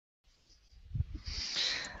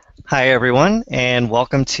Hi, everyone, and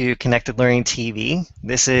welcome to Connected Learning TV.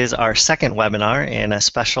 This is our second webinar in a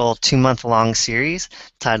special 2-month-long series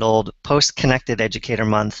titled Post-Connected Educator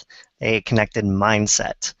Month, a Connected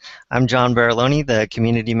Mindset. I'm John Bariloni, the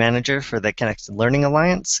Community Manager for the Connected Learning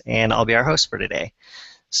Alliance, and I'll be our host for today.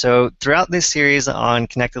 So throughout this series on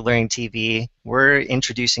Connected Learning TV, we're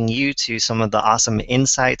introducing you to some of the awesome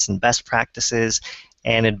insights and best practices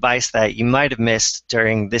and advice that you might have missed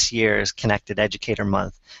during this year's Connected Educator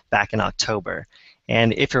Month back in October.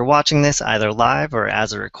 And if you're watching this either live or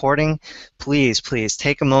as a recording, please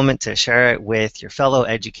take a moment to share it with your fellow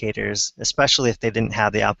educators, especially if they didn't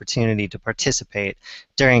have the opportunity to participate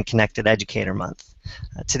during Connected Educator Month.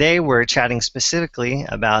 Today we're chatting specifically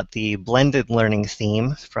about the blended learning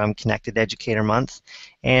theme from Connected Educator Month.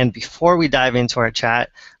 And before we dive into our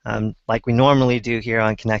chat, like we normally do here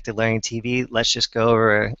on Connected Learning TV, let's just go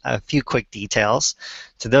over a few quick details.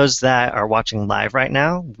 To those that are watching live right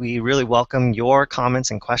now, we really welcome your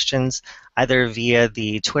comments and questions either via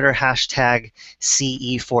the Twitter hashtag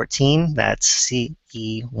CE14, that's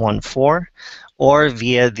CE14, or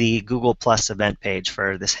via the Google Plus event page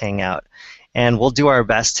for this Hangout. And we'll do our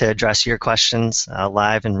best to address your questions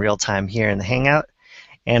live in real time here in the Hangout.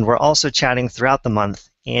 And we're also chatting throughout the month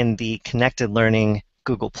in the Connected Learning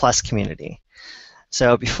Google Plus community.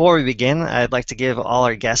 So before we begin, I'd like to give all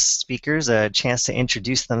our guest speakers a chance to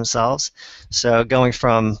introduce themselves. So going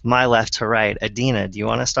from my left to right, Adina, do you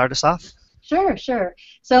want to start us off? Sure.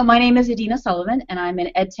 So my name is Adina Sullivan, and I'm an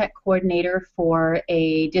ed tech coordinator for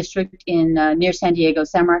a district in near San Diego,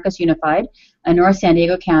 San Marcos Unified, North San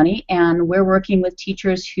Diego County, and we're working with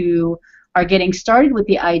teachers who are getting started with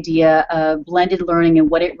the idea of blended learning and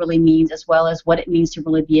what it really means, as well as what it means to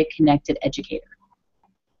really be a connected educator.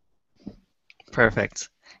 Perfect.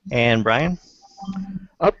 And Brian?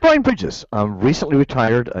 Brian Bridges, recently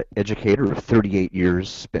retired educator of 38 years,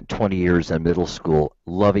 spent 20 years in middle school,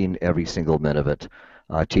 loving every single minute of it,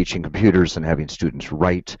 teaching computers and having students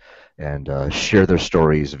write and share their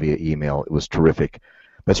stories via email. It was terrific.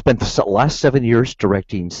 But spent the last 7 years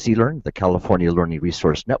directing CLearn, the California Learning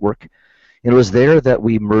Resource Network. And it was there that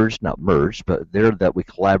we not merged, but there that we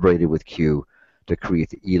collaborated with CUE to create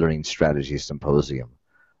the e-learning strategy symposium.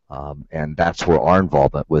 And that's where our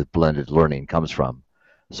involvement with blended learning comes from.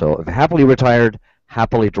 So happily retired,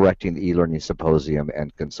 happily directing the e-learning symposium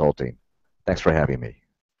and consulting. Thanks for having me.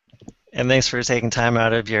 And thanks for taking time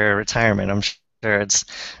out of your retirement. I'm sure it's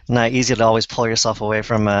not easy to always pull yourself away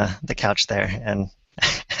from the couch there. And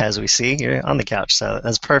as we see, you're on the couch, so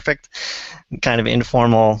that's perfect. Kind of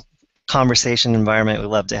informal conversation environment we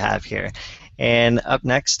love to have here. And up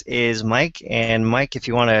next is Mike. And Mike, if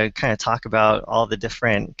you want to kind of talk about all the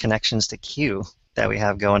different connections to CUE that we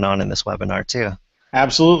have going on in this webinar too.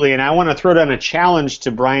 Absolutely, and I want to throw down a challenge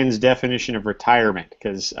to Brian's definition of retirement,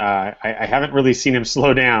 because I haven't really seen him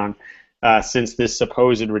slow down since this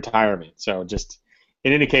supposed retirement. So just,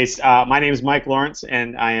 in any case, my name is Mike Lawrence,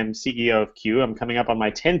 and I am CEO of CUE. I'm coming up on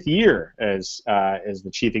my 10th year as the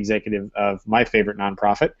chief executive of my favorite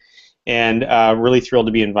nonprofit, and really thrilled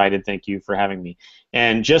to be invited. Thank you for having me.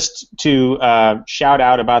 And just to shout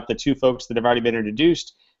out about the two folks that have already been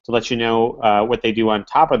introduced, to let you know what they do on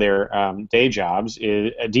top of their day jobs.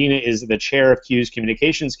 Adina is the chair of CUE's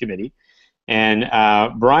Communications Committee, and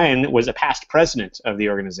Brian was a past president of the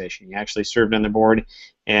organization. He actually served on the board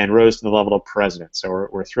and rose to the level of president, so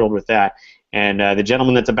we're thrilled with that. And the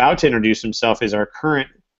gentleman that's about to introduce himself is our current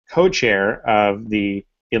co-chair of the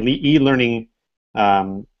e-learning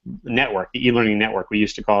network, the e-learning network. We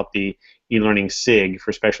used to call it the e-learning SIG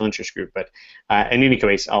for Special Interest Group, but in any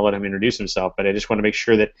case, I'll let him introduce himself. But I just want to make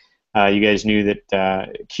sure that you guys knew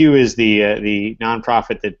that CUE is the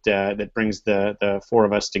nonprofit that brings the four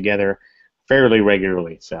of us together fairly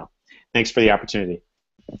regularly. So, thanks for the opportunity.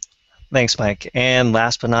 Thanks, Mike. And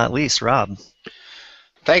last but not least, Rob.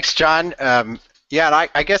 Thanks, John. Yeah, and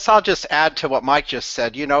I guess I'll just add to what Mike just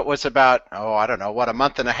said. You know, it was about, I don't know, a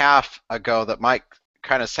month and a half ago that Mike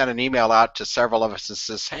kind of sent an email out to several of us and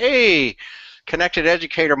says, hey, Connected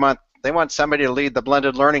Educator Month, they want somebody to lead the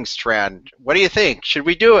blended learning strand. What do you think? Should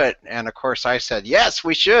we do it? And of course I said, yes,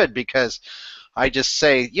 we should, because I just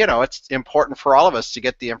say, you know, it's important for all of us to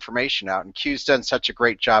get the information out, and CUE's done such a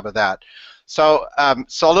great job of that. So,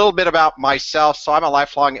 so a little bit about myself. So I'm a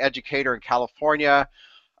lifelong educator in California.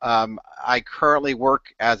 I currently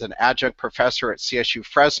work as an adjunct professor at CSU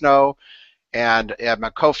Fresno, and I'm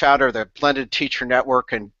a co-founder of the Blended Teacher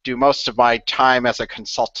Network and do most of my time as a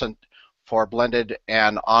consultant for blended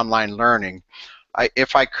and online learning.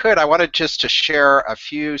 If I could, I wanted just to share a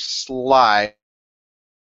few slides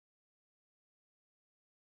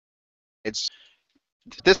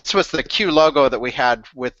this was the CUE logo that we had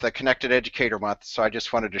with the Connected Educator Month, so I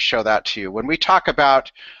just wanted to show that to you. When we talk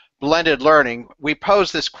about blended learning, we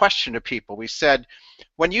pose this question to people. We said,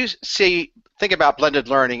 when you think about blended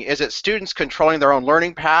learning, is it students controlling their own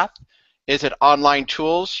learning path? Is it online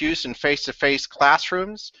tools used in face-to-face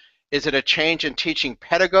classrooms? Is it a change in teaching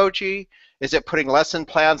pedagogy? Is it putting lesson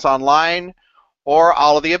plans online? Or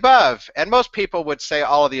all of the above? And most people would say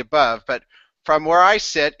all of the above, but from where I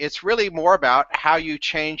sit, it's really more about how you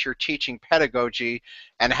change your teaching pedagogy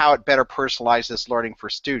and how it better personalizes learning for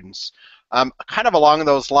students. Kind of along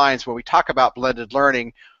those lines, when we talk about blended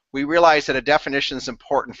learning, we realize that a definition is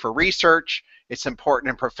important for research, it's important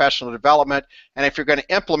in professional development, and if you're going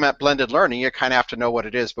to implement blended learning, you kind of have to know what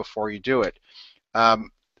it is before you do it.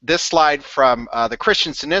 This slide from the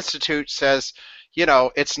Christensen Institute says, you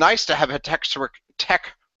know, it's nice to have a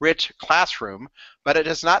tech-rich classroom, but it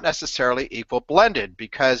does not necessarily equal blended,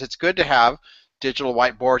 because it's good to have digital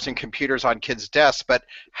whiteboards and computers on kids' desks, but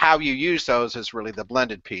how you use those is really the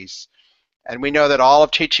blended piece. And we know that all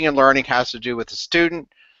of teaching and learning has to do with the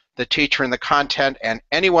student, the teacher, and the content, and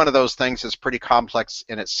any one of those things is pretty complex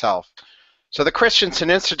in itself. So the Christensen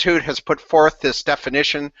Institute has put forth this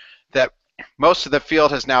definition that most of the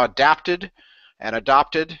field has now adapted and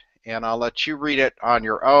adopted, and I'll let you read it on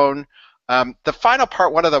your own. The final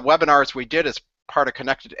part, one of the webinars we did as part of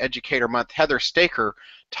Connected Educator Month, Heather Staker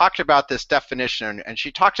talked about this definition, and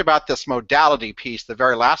she talked about this modality piece, the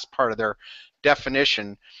very last part of their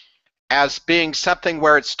definition, as being something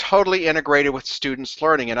where it's totally integrated with students'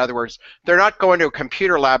 learning. In other words, they're not going to a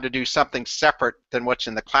computer lab to do something separate than what's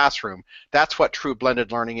in the classroom. That's what true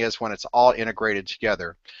blended learning is, when it's all integrated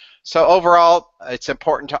together. So overall, it's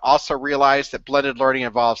important to also realize that blended learning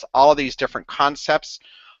involves all of these different concepts.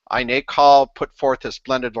 INACOL put forth this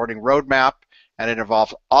blended learning roadmap, and it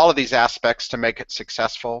involves all of these aspects to make it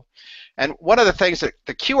successful. And one of the things that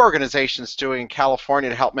the CUE organization is doing in California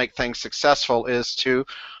to help make things successful is to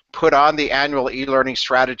put on the annual e-learning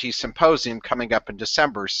strategy symposium coming up in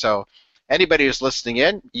December. So anybody who's listening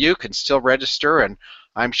in, you can still register, and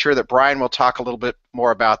I'm sure that Brian will talk a little bit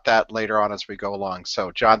more about that later on as we go along.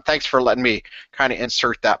 So John, thanks for letting me kind of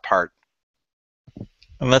insert that part.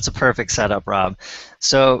 Well, that's a perfect setup, Rob.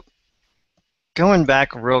 So going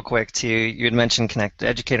back real quick to, you had mentioned Connected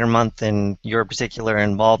Educator Month and your particular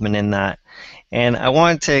involvement in that. And I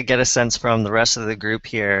wanted to get a sense from the rest of the group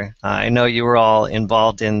here. I know you were all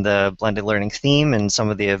involved in the blended learning theme and some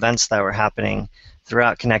of the events that were happening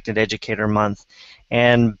throughout Connected Educator Month.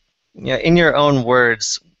 And you know, in your own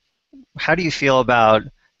words, how do you feel about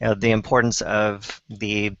the importance of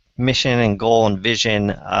the mission and goal and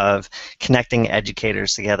vision of connecting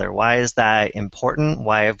educators together? Why is that important?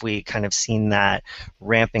 Why have we kind of seen that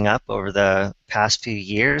ramping up over the past few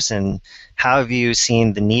years? And how have you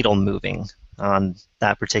seen the needle moving on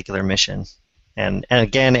that particular mission? And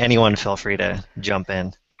again, anyone feel free to jump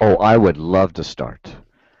in. Oh, I would love to start.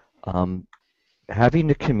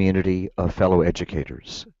 Having a community of fellow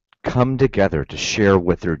educators come together to share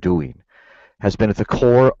what they're doing has been at the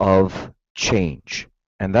core of change.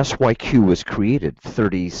 And that's why CUE was created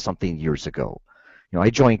 30-something years ago. You know,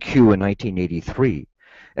 I joined CUE in 1983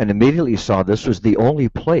 and immediately saw this was the only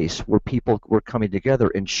place where people were coming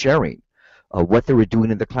together and sharing what they were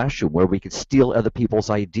doing in the classroom, where we could steal other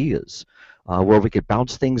people's ideas, where we could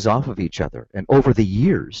bounce things off of each other. And over the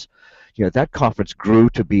years, you know, that conference grew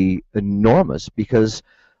to be enormous because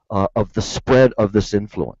of the spread of this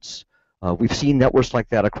influence. We've seen networks like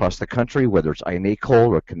that across the country, whether it's INACOL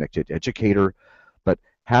or Connected Educator, but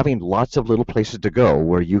having lots of little places to go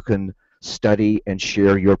where you can study and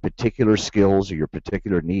share your particular skills or your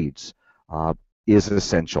particular needs is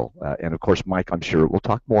essential. And of course, Mike, I'm sure will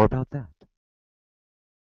talk more about that.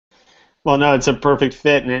 Well, no, it's a perfect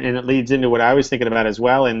fit, and it leads into what I was thinking about as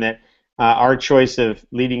well, in that our choice of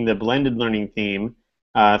leading the blended learning theme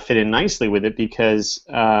fit in nicely with it, because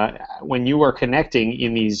when you are connecting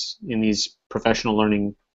in these professional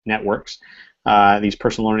learning networks, these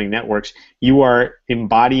personal learning networks, you are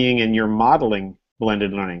embodying and you're modeling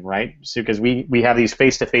blended learning, right? So because we have these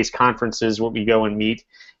face-to-face conferences where we go and meet,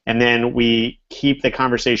 and then we keep the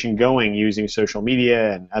conversation going using social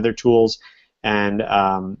media and other tools, and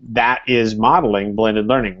that is modeling blended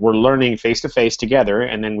learning. We're learning face-to-face together,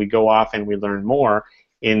 and then we go off and we learn more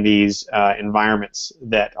in these environments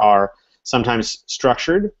that are sometimes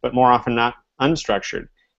structured, but more often not unstructured.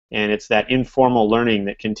 And it's that informal learning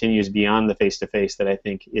that continues beyond the face-to-face that I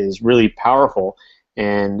think is really powerful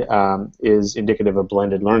and is indicative of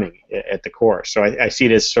blended learning at the core. So I see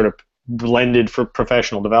it as sort of blended for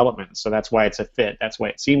professional development. So that's why it's a fit. That's why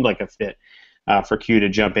it seemed like a fit for CUE to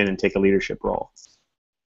jump in and take a leadership role.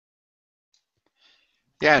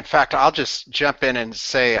 Yeah, in fact, I'll just jump in and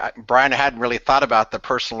say, Brian, I hadn't really thought about the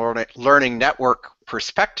personal learning network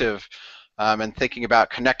perspective and thinking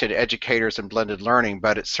about connected educators and blended learning,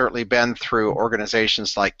 but it's certainly been through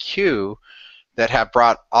organizations like CUE that have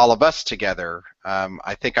brought all of us together.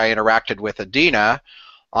 I think I interacted with Adina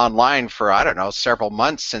online for, I don't know, several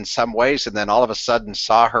months in some ways, and then all of a sudden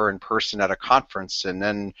saw her in person at a conference, and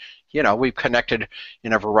then, you know, we've connected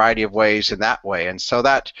in a variety of ways in that way. And so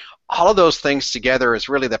that all of those things together is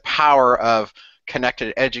really the power of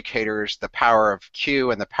connected educators, the power of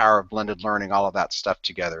CUE, and the power of blended learning, all of that stuff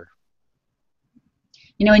together.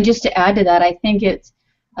 You know, and just to add to that, I think it's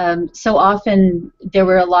so often there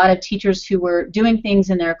were a lot of teachers who were doing things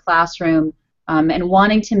in their classroom and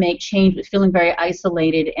wanting to make change but feeling very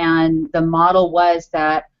isolated, and the model was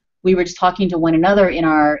that we were just talking to one another in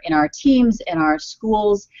our teams, in our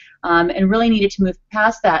schools, and really needed to move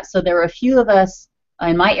past that. So there were a few of us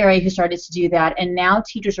in my area who started to do that, and now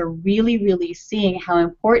teachers are really, really seeing how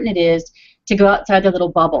important it is to go outside their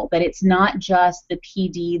little bubble, that it's not just the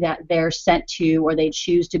PD that they're sent to or they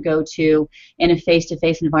choose to go to in a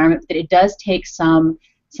face-to-face environment, that it does take some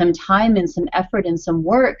time and some effort and some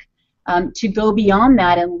work to go beyond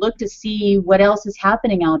that and look to see what else is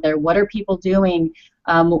happening out there. What are people doing?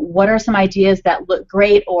 What are some ideas that look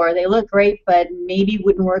great, or they look great but maybe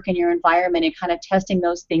wouldn't work in your environment, and kind of testing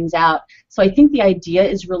those things out. So I think the idea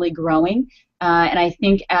is really growing, and I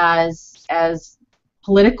think as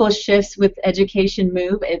political shifts with education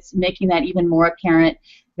move, it's making that even more apparent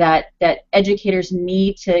that educators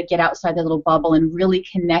need to get outside their little bubble and really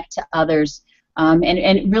connect to others. And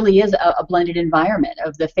it really is a blended environment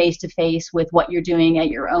of the face-to-face with what you're doing at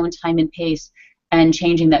your own time and pace and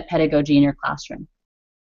changing that pedagogy in your classroom.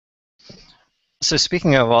 So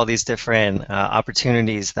speaking of all these different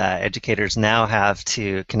opportunities that educators now have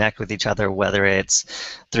to connect with each other, whether it's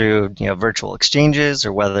through virtual exchanges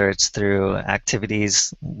or whether it's through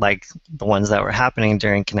activities like the ones that were happening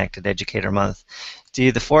during Connected Educator Month,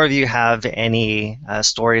 do the four of you have any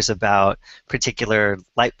stories about particular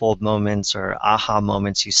light bulb moments or aha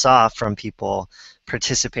moments you saw from people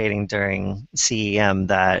participating during CEM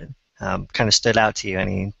that kind of stood out to you?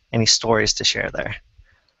 Any stories to share there?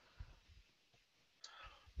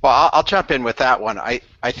 Well, I'll jump in with that one. I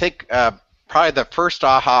think probably the first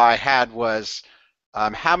aha I had was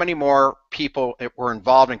how many more people were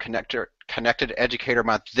involved in Connected Educator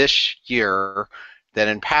Month this year than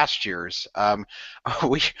in past years.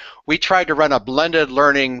 We tried to run a blended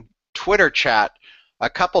learning Twitter chat a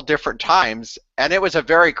couple different times, and it was a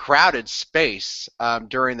very crowded space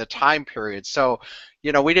during the time period. So,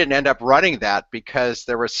 we didn't end up running that because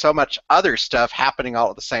there was so much other stuff happening all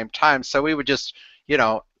at the same time. So we would just,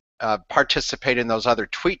 participate in those other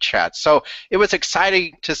tweet chats. So it was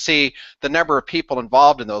exciting to see the number of people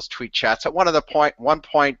involved in those tweet chats. At one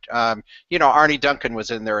point, Arnie Duncan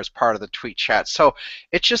was in there as part of the tweet chat. So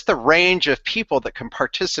it's just the range of people that can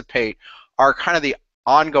participate are kind of the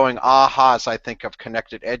ongoing ahas, I think, of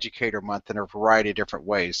Connected Educator Month in a variety of different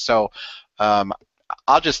ways. So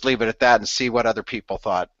I'll just leave it at that and see what other people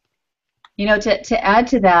thought. To add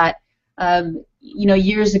to that,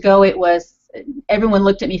 years ago it was, everyone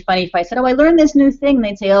looked at me funny if I said, oh, I learned this new thing. And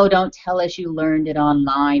they'd say, oh, don't tell us you learned it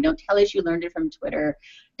online. Don't tell us you learned it from Twitter.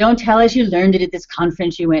 Don't tell us you learned it at this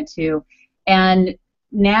conference you went to. And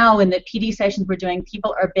now in the PD sessions we're doing,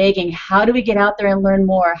 people are begging, how do we get out there and learn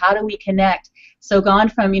more? How do we connect? So gone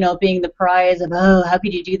from, being the pariahs of, oh, how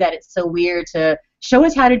could you do that? It's so weird, to show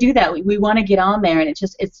us how to do that. We want to get on there, and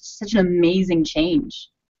it's such an amazing change.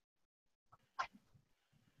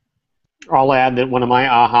 I'll add that one of my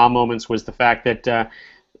aha moments was the fact that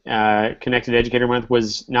Connected Educator Month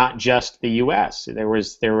was not just the U.S. There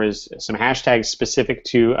was some hashtags specific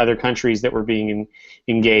to other countries that were being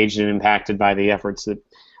engaged and impacted by the efforts that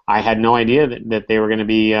I had no idea that they were going to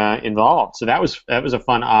be involved. So that was a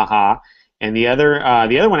fun aha. And the other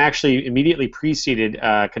one actually immediately preceded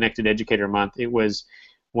Connected Educator Month. It was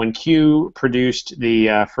when CUE produced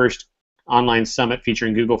the first online summit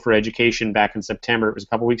featuring Google for Education back in September. It was a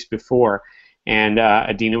couple weeks before, and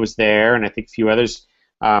Adina was there, and I think a few others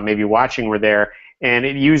maybe watching were there, and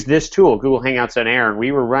it used this tool, Google Hangouts on Air, and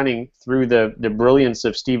we were running through the brilliance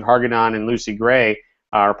of Steve Hargadon and Lucy Gray,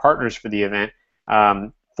 our partners for the event, 4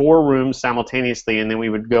 rooms simultaneously, and then we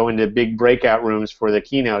would go into big breakout rooms for the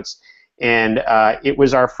keynotes. And it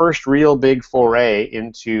was our first real big foray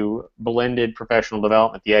into blended professional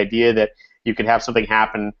development, the idea that you could have something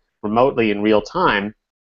happen remotely in real time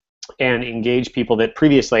and engage people that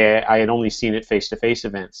previously I had only seen at face-to-face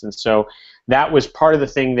events. And so that was part of the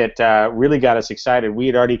thing that really got us excited. We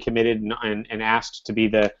had already committed and asked to be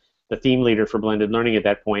the the theme leader for blended learning at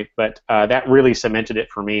that point, but that really cemented it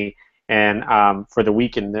for me. And for the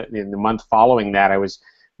week in the month following that, I was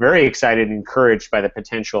very excited and encouraged by the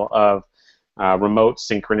potential of remote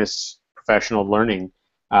synchronous professional learning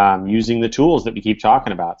using the tools that we keep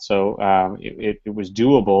talking about. So it was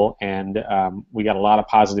doable, and we got a lot of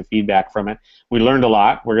positive feedback from it. We learned a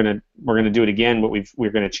lot. We're gonna do it again, but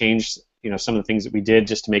we're gonna change some of the things that we did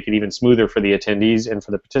just to make it even smoother for the attendees and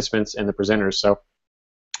for the participants and the presenters. So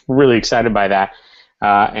we're really excited by that,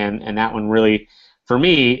 and that one really, for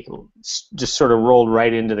me, just sort of rolled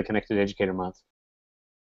right into the Connected Educator Month.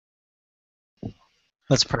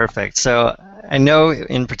 That's perfect. So I know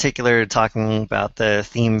in particular, talking about the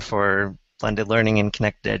theme for blended learning and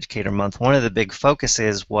Connected Educator Month, one of the big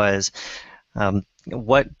focuses was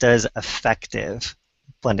what does effective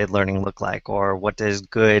blended learning look like, or what does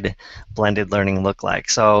good blended learning look like?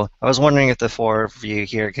 So I was wondering if the four of you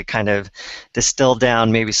here could kind of distill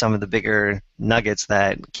down maybe some of the bigger nuggets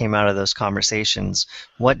that came out of those conversations.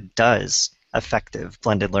 What does effective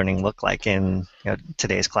blended learning look like in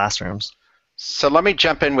today's classrooms? So let me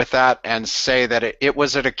jump in with that and say that it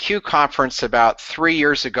was at a CUE conference about 3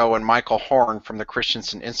 years ago when Michael Horn from the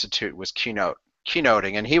Christensen Institute was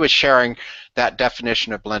keynoting, and he was sharing that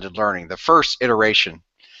definition of blended learning, the first iteration.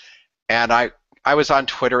 And I was on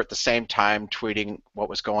Twitter at the same time tweeting what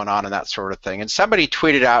was going on and that sort of thing, and somebody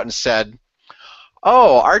tweeted out and said,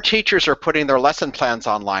 "Oh, our teachers are putting their lesson plans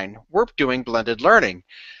online. We're doing blended learning."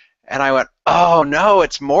 And I went, "Oh no,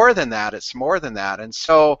 it's more than that, it's more than that." And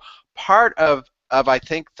so part of I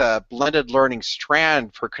think the blended learning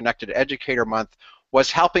strand for Connected Educator Month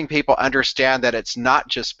was helping people understand that it's not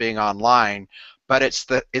just being online, but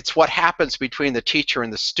it's what happens between the teacher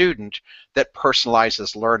and the student that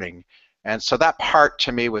personalizes learning. And so that part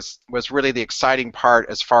to me was really the exciting part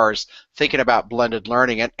as far as thinking about blended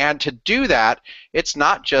learning. And to do that, it's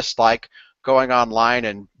not just like going online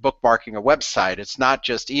and bookmarking a website. It's not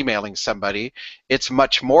just emailing somebody. It's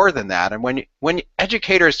much more than that. And when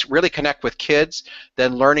educators really connect with kids,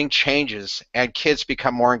 then learning changes and kids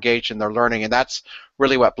become more engaged in their learning. And that's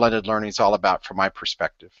really what blended learning is all about from my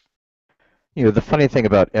perspective. The funny thing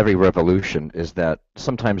about every revolution is that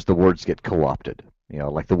sometimes the words get co-opted.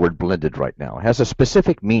 Like the word blended right now. It has a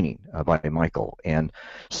specific meaning by Michael, and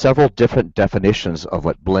several different definitions of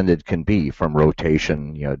what blended can be, from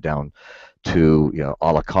rotation, down to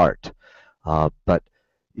a la carte. But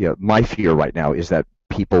my fear right now is that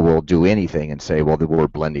people will do anything and say, well, we're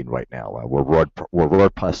blending right now, we're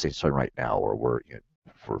word processing right now, or we're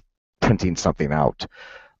printing something out.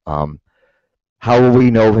 How will we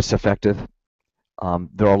know if it's effective?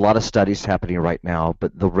 There are a lot of studies happening right now,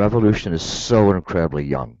 but the revolution is so incredibly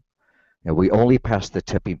young. We only passed the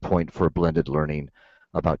tipping point for blended learning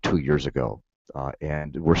about 2 years ago.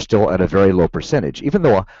 And we're still at a very low percentage, even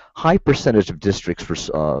though a high percentage of districts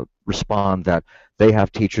respond that they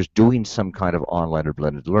have teachers doing some kind of online or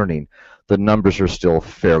blended learning. The numbers are still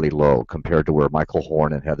fairly low compared to where Michael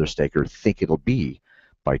Horn and Heather Staker think it'll be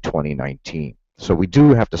by 2019. So we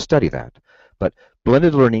do have to study that. But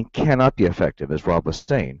blended learning cannot be effective, as Rob was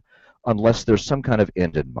saying, unless there's some kind of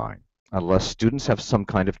end in mind, unless students have some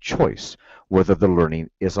kind of choice, whether the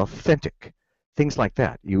learning is authentic. Things like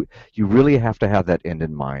that. You really have to have that end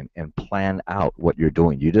in mind and plan out what you're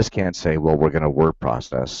doing. You just can't say, well, we're going to word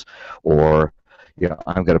process, or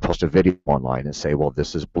I'm going to post a video online and say, well,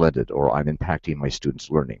 this is blended, or I'm impacting my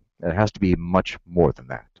students' learning. It has to be much more than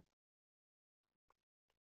that.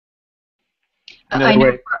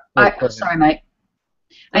 Sorry, Mike.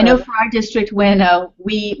 I know for our district, when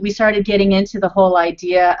we started getting into the whole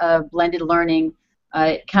idea of blended learning,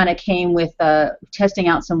 it kind of came with testing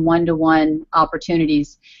out some one-to-one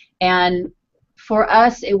opportunities. And for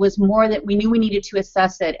us, it was more that we knew we needed to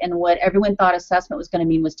assess it, and what everyone thought assessment was going to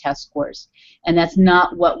mean was test scores. And that's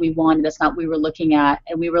not what we wanted. That's not what we were looking at.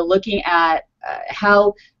 And we were looking at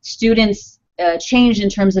how students changed in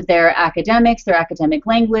terms of their academics, their academic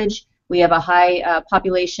language. We have a high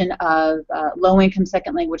population of low-income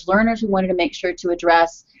second language learners we wanted to make sure to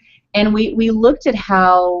address. And we looked at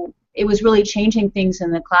how it was really changing things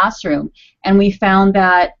in the classroom. And we found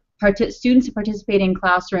that students who participated in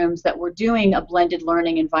classrooms that were doing a blended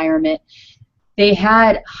learning environment, they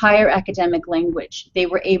had higher academic language. They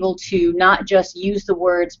were able to not just use the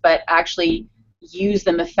words, but actually use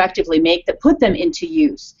them effectively, put them into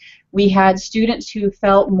use. We had students who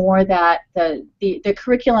felt more that the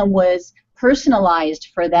curriculum was personalized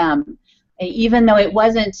for them. Even though it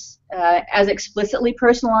wasn't as explicitly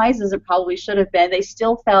personalized as it probably should have been, they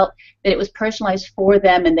still felt that it was personalized for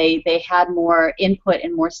them, and they had more input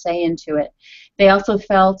and more say into it. They also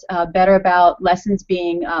felt better about lessons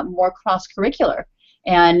being more cross-curricular.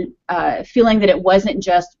 and feeling that it wasn't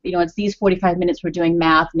just, it's these 45 minutes we're doing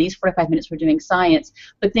math and these 45 minutes we're doing science,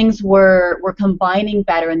 but things were combining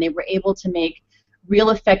better, and they were able to make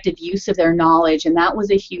real effective use of their knowledge, and that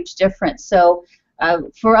was a huge difference. So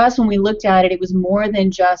for us, when we looked at it, it was more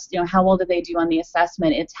than just, how well did they do on the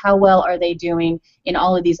assessment. It's how well are they doing in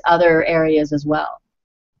all of these other areas as well.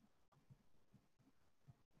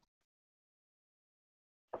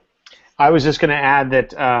 I was just going to add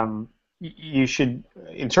that you should,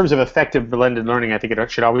 in terms of effective blended learning, I think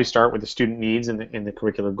it should always start with the student needs and the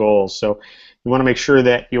curricular goals. So you want to make sure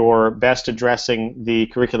that you're best addressing the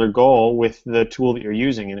curricular goal with the tool that you're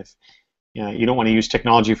using, and if you don't want to use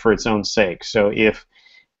technology for its own sake. So if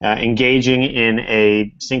engaging in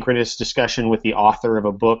a synchronous discussion with the author of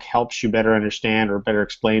a book helps you better understand or better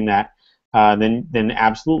explain that, then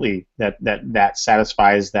absolutely that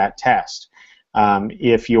satisfies that test.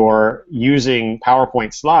 If you're using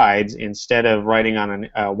PowerPoint slides instead of writing on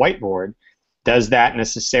a whiteboard, does that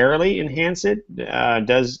necessarily enhance it?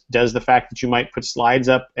 Does the fact that you might put slides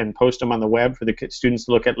up and post them on the web for the students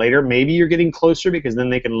to look at later, maybe you're getting closer because then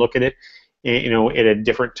they can look at it, at a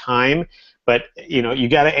different time. But you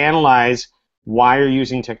got to analyze why you're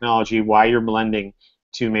using technology, why you're blending,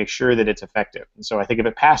 to make sure that it's effective. And so I think if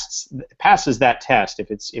it passes that test,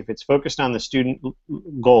 if it's focused on the student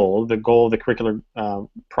goal, the goal of the curricular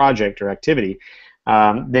project or activity,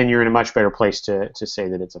 then you're in a much better place to say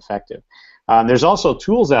that it's effective. There's also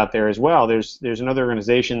tools out there as well. There's another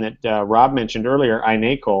organization that Rob mentioned earlier,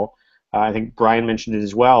 iNACOL. I think Brian mentioned it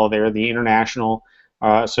as well. They're the International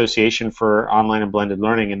Association for Online and Blended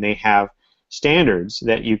Learning, and they have standards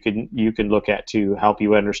that you can look at to help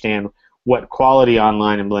you understand what quality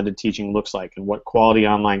online and blended teaching looks like and what quality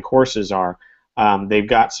online courses are. They've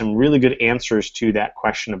got some really good answers to that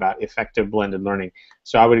question about effective blended learning.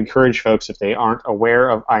 So I would encourage folks, if they aren't aware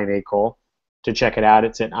of iNACOL, to check it out.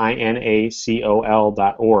 It's at inacol.org,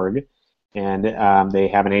 and they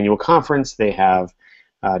have an annual conference. They have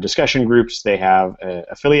discussion groups. They have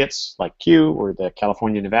affiliates like CUE, or the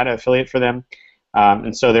California Nevada affiliate for them.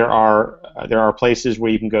 And so there are places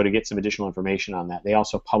where you can go to get some additional information on that. They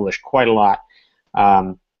also publish quite a lot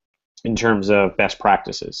in terms of best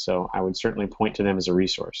practices, so I would certainly point to them as a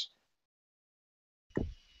resource.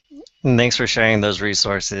 And thanks for sharing those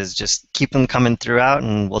resources. Just keep them coming throughout,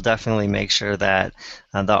 and we'll definitely make sure that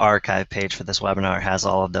the archive page for this webinar has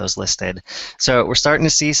all of those listed. So we're starting to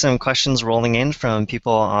see some questions rolling in from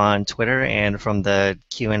people on Twitter and from the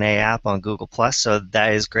Q&A app on Google+, so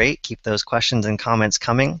that is great. Keep those questions and comments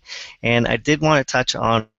coming. And I did want to touch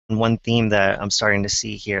on one theme that I'm starting to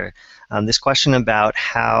see here. This question about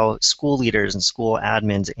how school leaders and school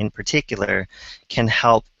admins in particular can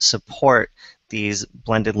help support these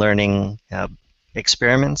blended learning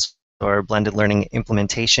experiments or blended learning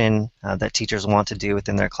implementation that teachers want to do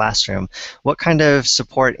within their classroom. What kind of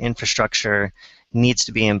support infrastructure needs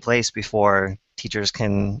to be in place before teachers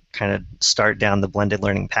can kind of start down the blended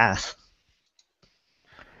learning path?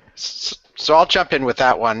 So I'll jump in with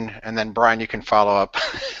that one, and then Brian, you can follow up.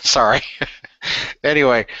 Sorry.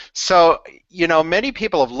 Anyway, so many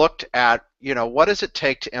people have looked at what does it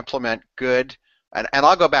take to implement good. And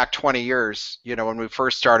I'll go back 20 years, when we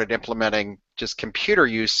first started implementing just computer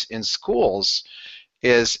use in schools,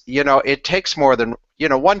 it takes more than,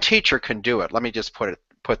 one teacher can do it. Let me just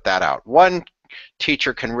put that out. One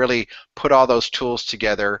teacher can really put all those tools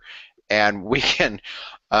together, and we can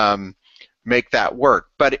make that work.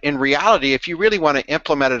 But in reality, if you really want to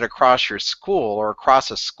implement it across your school or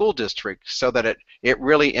across a school district so that it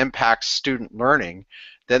really impacts student learning,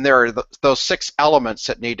 then there are those 6 elements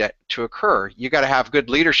that need to occur. You've got to have good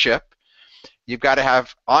leadership. You've got to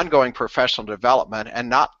have ongoing professional development, and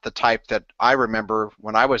not the type that I remember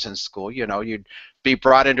when I was in school. You'd be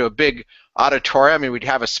brought into a big auditorium, and we'd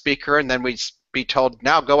have a speaker, and then we'd be told,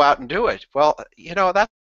 now go out and do it. Well,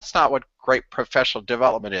 that's not what great professional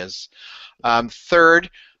development is. Third,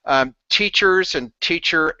 teachers and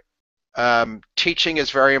teaching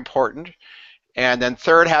is very important. And then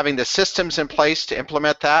third, having the systems in place to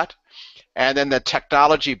implement that, and then the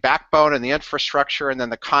technology backbone and the infrastructure, and then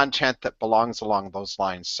the content that belongs along those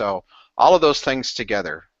lines. So all of those things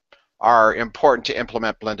together are important to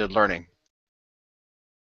implement blended learning.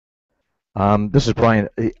 This is Brian.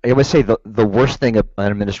 I would say the worst thing an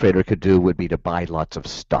administrator could do would be to buy lots of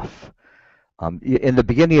stuff. In the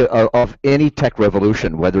beginning of any tech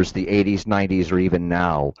revolution, whether it's the 80s, 90s, or even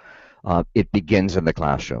now, it begins in the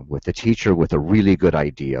classroom with the teacher with a really good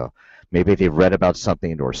idea. Maybe they've read about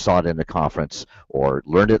something or saw it in a conference or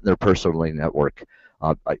learned it in their personal learning network.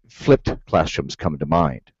 Flipped classrooms come to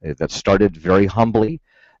mind. That started very humbly,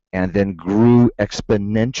 and then grew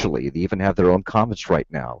exponentially. They even have their own conference right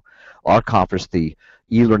now. Our conference, the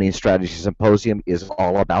e-learning strategy symposium, is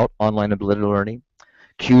all about online and blended learning.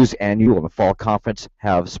 CUE's annual and fall conference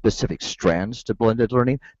have specific strands to blended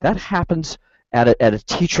learning. That happens at a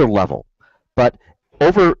teacher level. But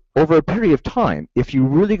over a period of time, if you're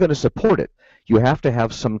really going to support it, you have to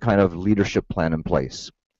have some kind of leadership plan in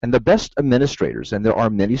place. And the best administrators, and there are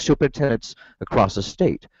many superintendents across the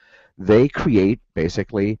state, they create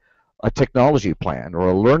basically a technology plan or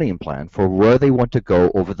a learning plan for where they want to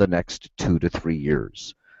go over the next 2 to 3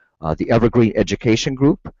 years. The Evergreen Education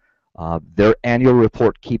Group, their annual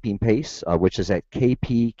report, Keeping Pace, which is at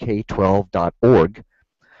kpk12.org,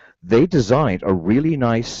 they designed a really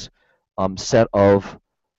nice set of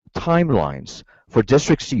timelines for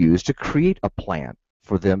districts to use to create a plan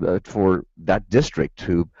for them, for that district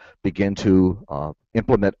to begin to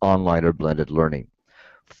implement online or blended learning.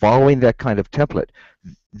 Following that kind of template,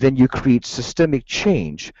 then you create systemic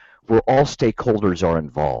change where all stakeholders are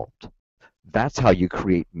involved. That's how you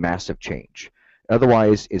create massive change.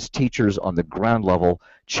 Otherwise, it's teachers on the ground level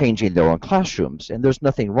changing their own classrooms, and there's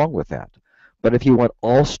nothing wrong with that. But if you want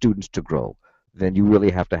all students to grow, then you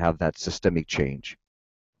really have to have that systemic change.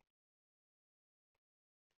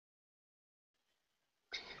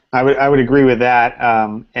 I would agree with that,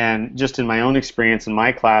 and just in my own experience in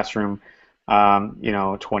my classroom,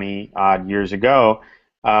 20 odd years ago,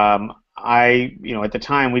 at the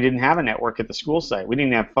time we didn't have a network at the school site. We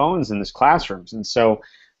didn't have phones in this classrooms, and so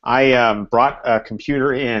I brought a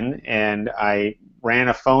computer in and I ran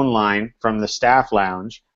a phone line from the staff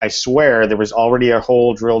lounge. I swear there was already a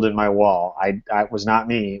hole drilled in my wall. It was not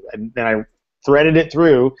me. And then I threaded it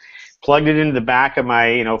through, plugged it into the back of my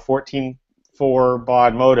 14.4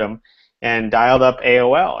 baud modem, and dialed up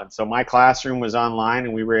AOL. And so my classroom was online,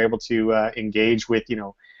 and we were able to engage with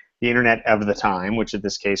the internet of the time, which in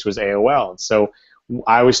this case was AOL. And so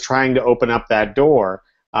I was trying to open up that door.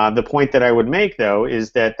 The point that I would make, though,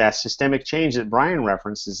 is that that systemic change that Brian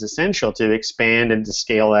referenced is essential to expand and to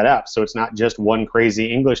scale that up. So it's not just one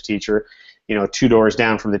crazy English teacher, 2 doors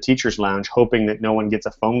down from the teacher's lounge, hoping that no one gets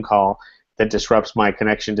a phone call that disrupts my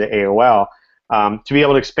connection to AOL. To be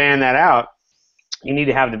able to expand that out, you need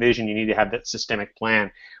to have the vision, you need to have that systemic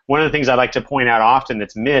plan. One of the things I like to point out often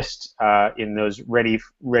that's missed in those ready,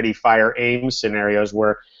 fire, aim scenarios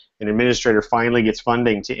where an administrator finally gets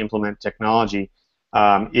funding to implement technology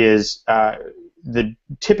is the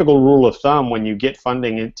typical rule of thumb when you get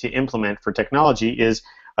funding to implement for technology is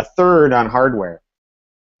 1/3 on hardware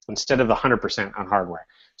instead of the 100% on hardware.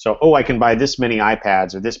 So, I can buy this many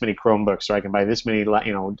iPads or this many Chromebooks, or I can buy this many,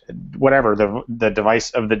 whatever the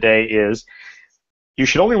device of the day is. You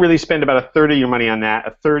should only really spend about 1/3 of your money on that.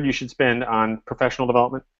 1/3 you should spend on professional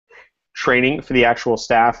development, training for the actual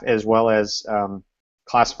staff, as well as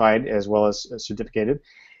classified, as well as certificated.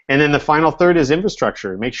 And then the final 1/3 is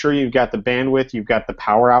infrastructure. Make sure you've got the bandwidth, you've got the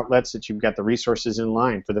power outlets, that you've got the resources in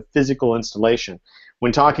line for the physical installation.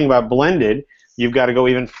 When talking about blended, you've got to go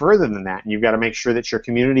even further than that. And you've got to make sure that your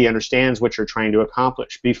community understands what you're trying to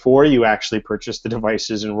accomplish before you actually purchase the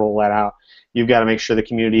devices and roll that out. You've got to make sure the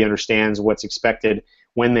community understands what's expected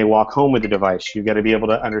when they walk home with the device. You've got to be able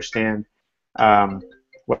to understand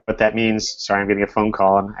what that means. Sorry, I'm getting a phone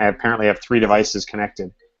call, and I apparently have 3 devices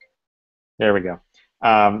connected. There we go.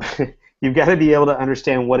 You've got to be able to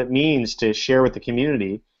understand what it means to share with the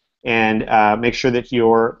community and make sure that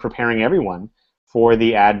you're preparing everyone for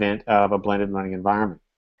the advent of a blended learning environment.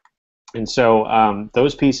 And so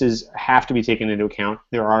those pieces have to be taken into account.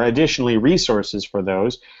 There are additionally resources for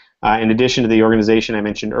those. In addition to the organization I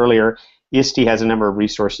mentioned earlier, ISTE has a number of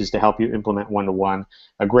resources to help you implement one-to-one.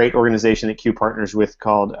 A great organization that CUE partners with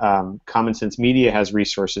called Common Sense Media has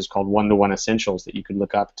resources called One-to-One Essentials that you could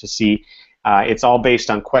look up to see. It's all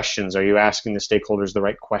based on questions. Are you asking the stakeholders the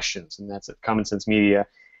right questions? And that's at Common Sense Media,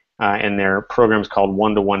 and their program's called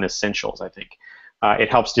One-to-One Essentials, I think.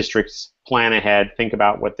 It helps districts plan ahead, think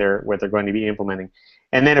about what they're going to be implementing.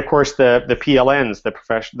 And then, of course, the PLNs,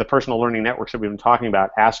 the personal learning networks that we've been talking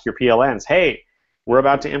about. Ask your PLNs, hey, we're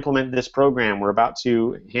about to implement this program. We're about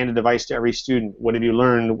to hand a device to every student. What have you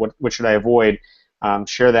learned? What should I avoid?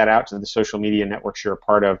 Share that out to the social media networks you're a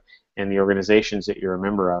part of and the organizations that you're a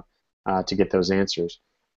member of to get those answers.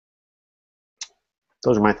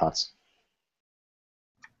 Those are my thoughts.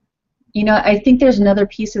 I think there's another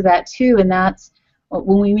piece of that, too, and that's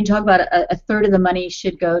when we talk about 1/3 of the money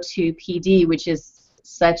should go to PD, which is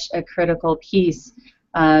such a critical piece,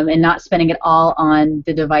 and not spending it all on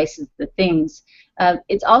the devices, the things.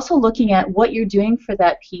 It's also looking at what you're doing for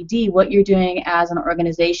that PD, what you're doing as an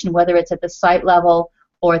organization, whether it's at the site level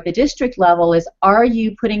or at the district level is, are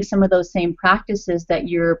you putting some of those same practices that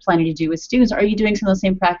you're planning to do with students, are you doing some of those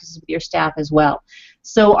same practices with your staff as well?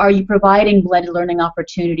 So are you providing blended learning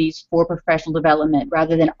opportunities for professional development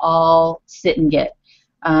rather than all sit and get?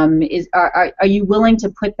 Are you willing to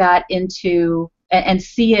put that into and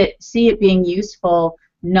see it being useful,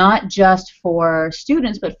 not just for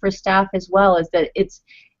students but for staff as well? Is that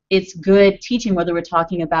it's good teaching, whether we're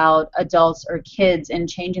talking about adults or kids, and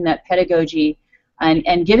changing that pedagogy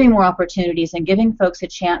and giving more opportunities and giving folks a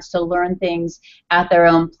chance to learn things at their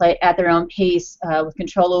own pace, with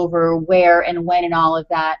control over where and when and all of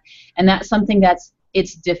that. And that's something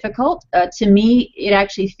it's difficult. To me, it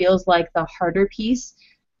actually feels like the harder piece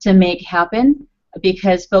to make happen,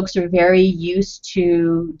 because folks are very used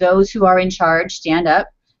to those who are in charge stand up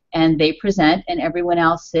and they present, and everyone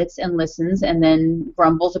else sits and listens and then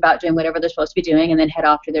grumbles about doing whatever they're supposed to be doing and then head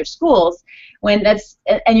off to their schools.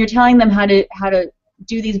 And you're telling them how to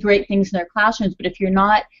do these great things in their classrooms, but if you're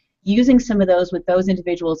not using some of those with those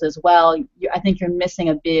individuals as well, I think you're missing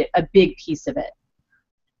a big piece of it.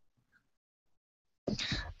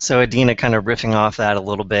 So Adina, kind of riffing off that a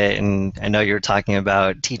little bit, and I know you're talking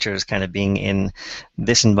about teachers kind of being in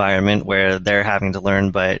this environment where they're having to learn,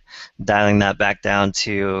 but dialing that back down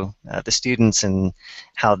to the students and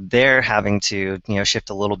how they're having to, shift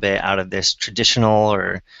a little bit out of this traditional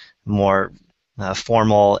or more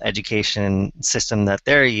formal education system that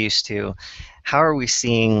they're used to. How are we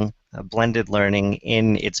seeing blended learning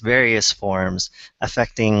in its various forms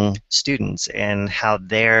affecting students, and how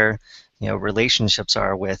their relationships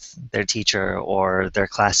are with their teacher or their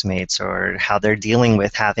classmates, or how they're dealing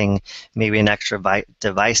with having maybe an extra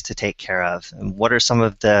device to take care of? And what are some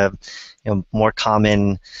of the more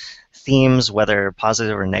common themes, whether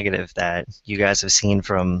positive or negative, that you guys have seen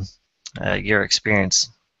from your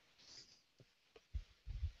experience?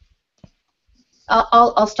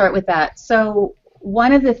 I'll start with that. So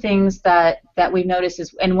one of the things that we've noticed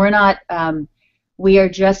is, and we are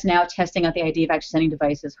just now testing out the idea of actually sending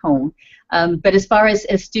devices home. But as far as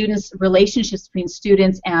students, relationships between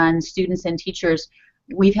students and teachers,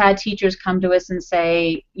 we've had teachers come to us and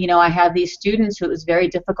say, I have these students who it was very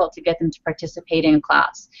difficult to get them to participate in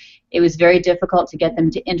class. It was very difficult to get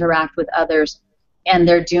them to interact with others, and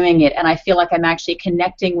they're doing it. And I feel like I'm actually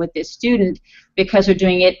connecting with this student because they're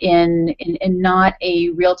doing it in not a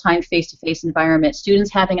real-time face-to-face environment.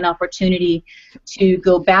 Students having an opportunity to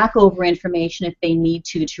go back over information if they need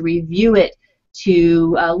to review it,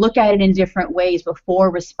 to look at it in different ways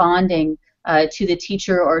before responding to the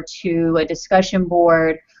teacher or to a discussion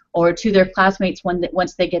board or to their classmates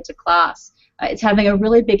once they get to class. It's having a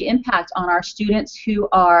really big impact on our students who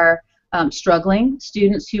are struggling,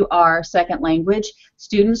 students who are second language,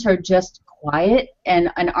 students who are just quiet and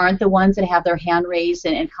aren't the ones that have their hand raised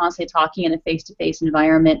and constantly talking in a face-to-face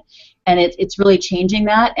environment. And it's really changing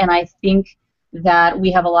that, and I think that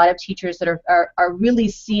we have a lot of teachers that are really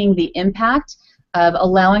seeing the impact of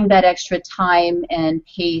allowing that extra time and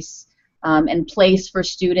pace and place for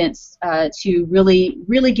students to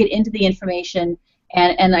really get into the information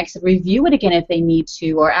and like I said, review it again if they need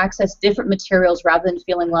to, or access different materials rather than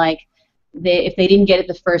feeling like if they didn't get it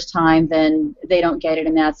the first time, then they don't get it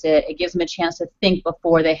and that's it. It gives them a chance to think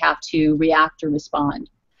before they have to react or respond.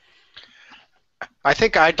 I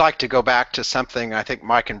think I'd like to go back to something I think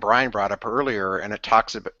Mike and Brian brought up earlier, and it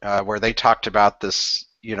talks about, where they talked about this,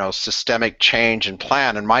 systemic change and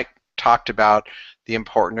plan, and Mike talked about the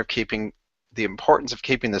importance of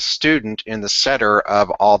keeping the student in the center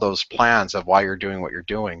of all those plans of why you're doing what you're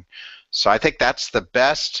doing. So I think that's the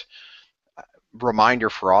best reminder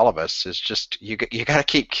for all of us, is just you got to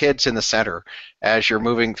keep kids in the center as you're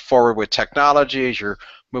moving forward with technology, as you're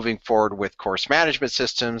moving forward with course management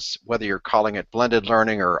systems, whether you're calling it blended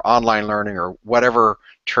learning or online learning or whatever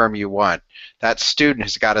term you want. That student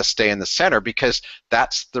has got to stay in the center, because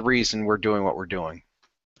that's the reason we're doing what we're doing.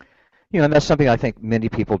 And that's something I think many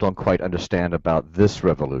people don't quite understand about this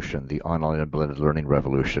revolution, the online and blended learning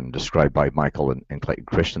revolution described by Michael and Clayton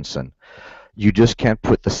Christensen. You just can't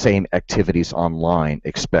put the same activities online,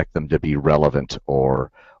 expect them to be relevant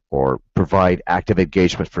or provide active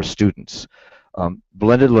engagement for students.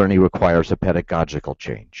 Blended learning requires a pedagogical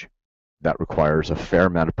change. That requires a fair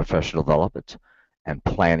amount of professional development and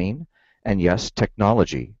planning, and yes,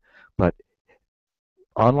 technology. But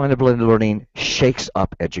online and blended learning shakes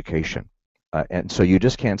up education. And so you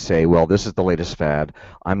just can't say, well, this is the latest fad,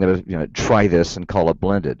 I'm going to try this and call it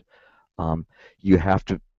blended. You have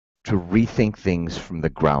to rethink things from the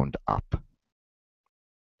ground up.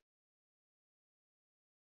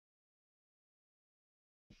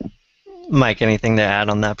 Mike, anything to add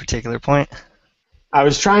on that particular point? I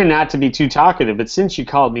was trying not to be too talkative, but since you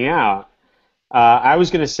called me out, I was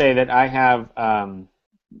going to say that I have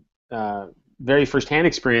very firsthand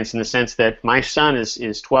experience in the sense that my son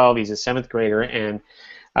is 12, he's a 7th grader, and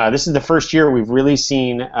this is the first year we've really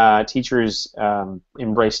seen teachers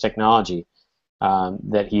embrace technology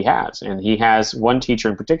that he has. And he has one teacher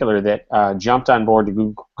in particular that jumped on board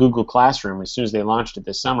to Google Classroom as soon as they launched it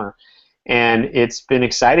this summer. And it's been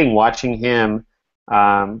exciting watching him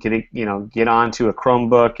get onto a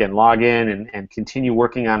Chromebook and log in and continue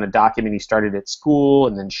working on a document he started at school,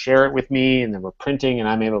 and then share it with me, and then we're printing and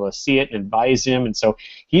I'm able to see it and advise him, and so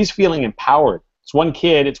he's feeling empowered. It's one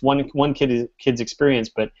kid, it's one kid's experience,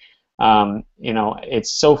 but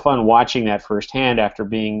it's so fun watching that firsthand after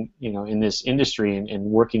being in this industry and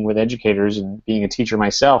working with educators and being a teacher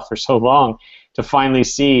myself for so long. To finally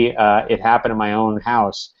see it happen in my own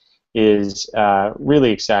house is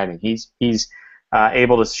really exciting. He's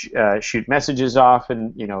able to shoot messages off,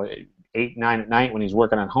 and 8, 9 at night when he's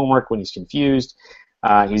working on homework, when he's confused.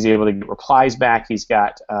 He's able to get replies back. He's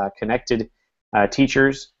got connected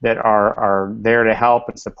teachers that are there to help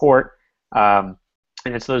and support.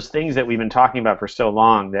 And it's those things that we've been talking about for so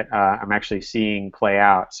long that I'm actually seeing play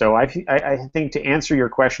out. So I think, to answer your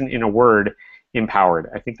question in a word, empowered.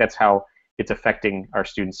 I think that's how it's affecting our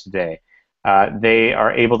students today. They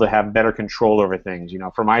are able to have better control over things.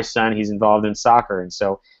 For my son, he's involved in soccer, and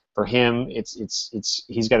so for him,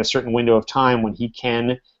 he's got a certain window of time when he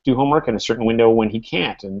can do homework and a certain window when he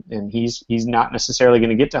can't, and he's not necessarily going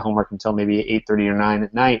to get to homework until maybe 8:30 or 9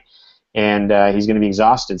 at night, and he's going to be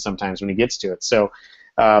exhausted sometimes when he gets to it. So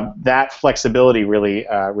that flexibility really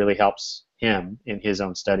helps him in his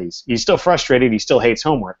own studies. He's still frustrated. He still hates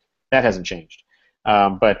homework. That hasn't changed,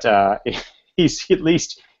 but he's at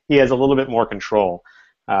least. He has a little bit more control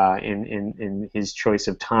in his choice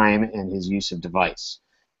of time and his use of device.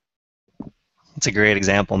 That's a great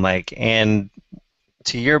example, Mike. And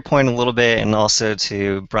to your point a little bit, and also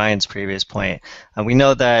to Brian's previous point, we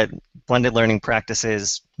know that blended learning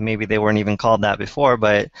practices, maybe they weren't even called that before,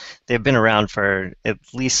 but they've been around for at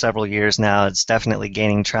least several years now. It's definitely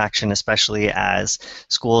gaining traction, especially as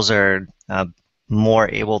schools are more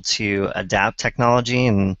able to adapt technology,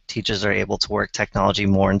 and teachers are able to work technology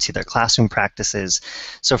more into their classroom practices.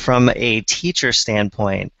 So from a teacher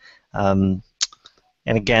standpoint,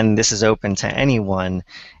 and again, this is open to anyone,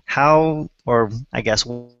 how, or I guess,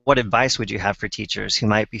 what advice would you have for teachers who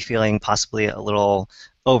might be feeling possibly a little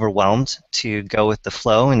overwhelmed to go with the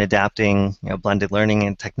flow in adapting blended learning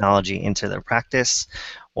and technology into their practice?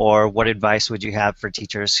 Or what advice would you have for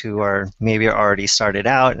teachers who are maybe already started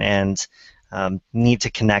out and need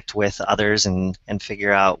to connect with others and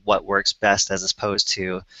figure out what works best, as opposed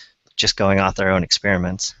to just going off their own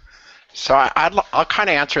experiments? So I'll kind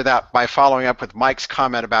of answer that by following up with Mike's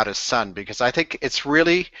comment about his son, because I think it's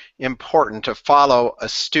really important to follow a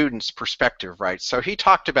student's perspective, right? So he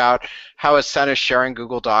talked about how his son is sharing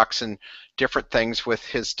Google Docs and different things with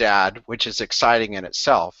his dad, which is exciting in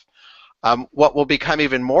itself. What will become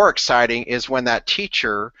even more exciting is when that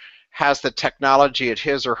teacher has the technology at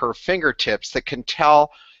his or her fingertips that can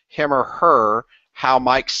tell him or her how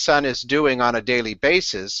Mike's son is doing on a daily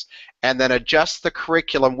basis, and then adjust the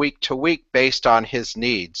curriculum week to week based on his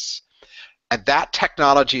needs. And that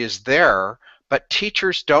technology is there, but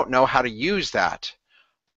teachers don't know how to use that.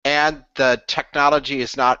 And the technology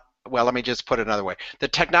is not, well, let me just put it another way. The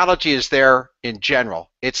technology is there in general.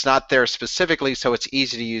 It's not there specifically, so it's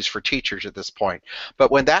easy to use for teachers at this point.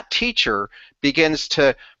 But when that teacher begins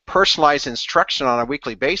to personalize instruction on a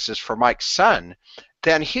weekly basis for Mike's son,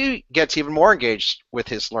 then he gets even more engaged with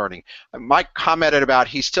his learning. Mike commented about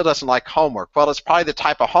he still doesn't like homework. Well, it's probably the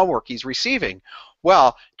type of homework he's receiving.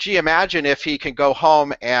 Well, gee, imagine if he can go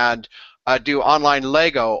home and do online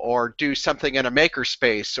Lego, or do something in a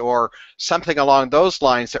makerspace, or something along those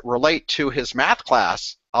lines that relate to his math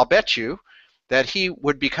class. I'll bet you that he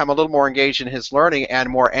would become a little more engaged in his learning and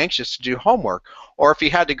more anxious to do homework. Or if he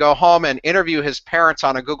had to go home and interview his parents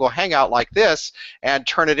on a Google Hangout like this and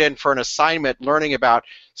turn it in for an assignment learning about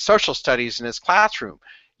social studies in his classroom.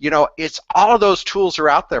 It's all of those tools are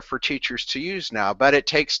out there for teachers to use now, but it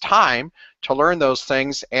takes time to learn those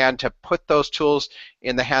things and to put those tools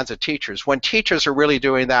in the hands of teachers. When teachers are really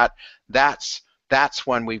doing that, that's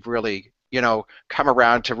when we've really, come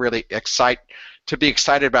around to really be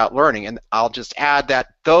excited about learning. And I'll just add that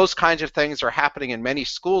those kinds of things are happening in many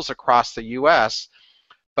schools across the U.S.,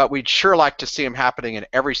 but we'd sure like to see them happening in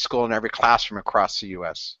every school and every classroom across the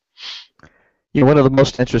U.S. One of the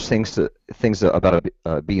most interesting things about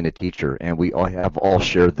being a teacher, and we have all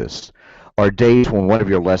shared this, are days when one of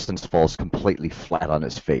your lessons falls completely flat on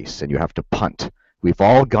its face and you have to punt. We've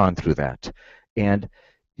all gone through that. And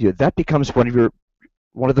that becomes one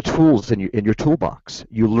of the tools in your toolbox.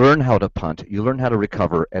 You learn how to punt, you learn how to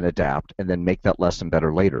recover and adapt, and then make that lesson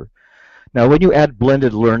better later. Now, when you add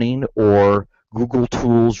blended learning or Google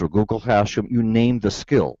Tools or Google Classroom, you name the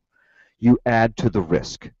skill, you add to the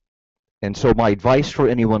risk. And so my advice for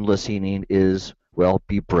anyone listening is, well,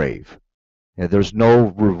 be brave. There's no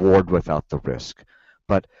reward without the risk.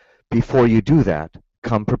 But before you do that,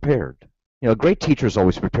 come prepared. A great teacher is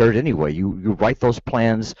always prepared anyway. You write those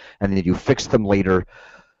plans and then you fix them later.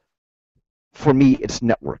 For me, it's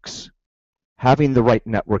networks. Having the right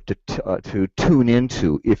network to tune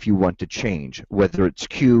into if you want to change, whether it's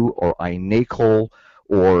Q or iNACOL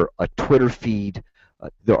or a Twitter feed.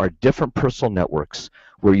 There are different personal networks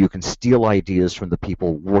where you can steal ideas from the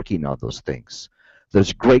people working on those things.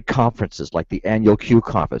 There's great conferences like the annual Q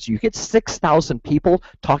conference. You get 6,000 people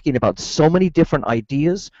talking about so many different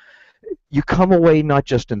ideas. You come away not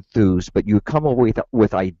just enthused, but you come away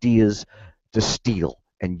with ideas to steal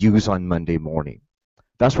and use on Monday morning.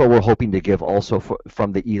 That's what we're hoping to give also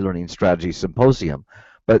from the e-learning strategy symposium.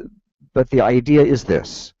 But the idea is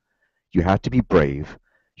this: you have to be brave,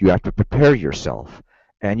 you have to prepare yourself,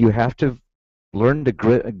 and you have to learn to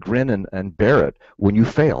grin and bear it when you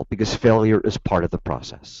fail, because failure is part of the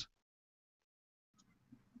process.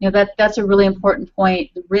 That's a really important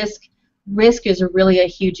point. The risk is really a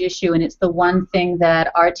huge issue, and it's the one thing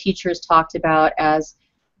that our teachers talked about as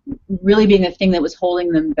really being the thing that was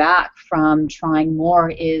holding them back from trying more,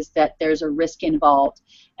 is that there's a risk involved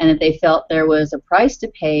and that they felt there was a price to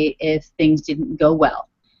pay if things didn't go well.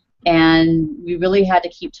 And we really had to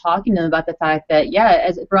keep talking to them about the fact that, yeah,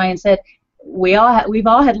 as Brian said, we've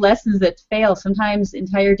all had lessons that fail, sometimes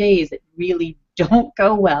entire days that really don't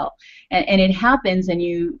go well. And it happens, and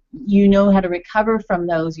you know how to recover from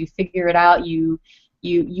those. You figure it out. You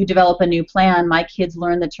develop a new plan. My kids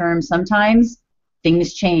learn the term, sometimes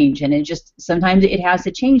things change, and sometimes it has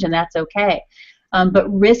to change, and that's okay.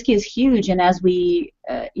 But risk is huge, and as we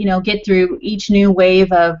get through each new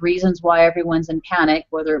wave of reasons why everyone's in panic,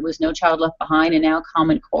 whether it was No Child Left Behind and now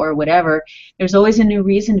Common Core or whatever, there's always a new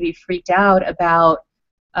reason to be freaked out about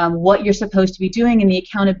what you're supposed to be doing and the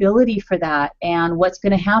accountability for that, and what's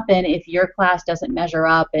going to happen if your class doesn't measure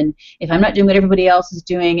up, and if I'm not doing what everybody else is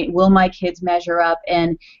doing, will my kids measure up?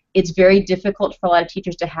 And it's very difficult for a lot of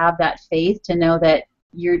teachers to have that faith, to know that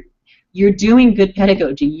you're doing good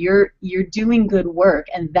pedagogy, you're doing good work,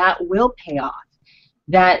 and that will pay off.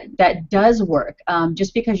 That does work.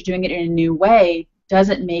 Just because you're doing it in a new way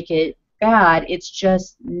doesn't make it bad. It's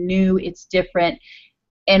just new, it's different,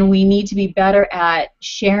 and we need to be better at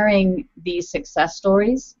sharing these success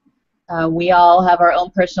stories. We all have our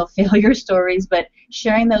own personal failure stories, but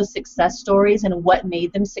sharing those success stories and what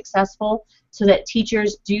made them successful, so that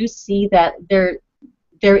teachers do see that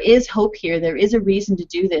there is hope here, there is a reason to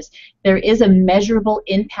do this, there is a measurable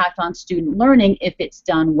impact on student learning if it's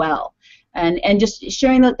done well. And just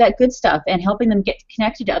sharing that good stuff and helping them get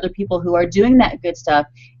connected to other people who are doing that good stuff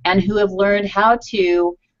and who have learned how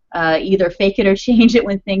to either fake it or change it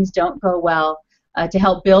when things don't go well, to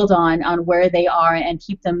help build on where they are and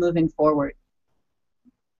keep them moving forward.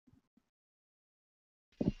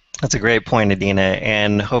 That's a great point, Adina,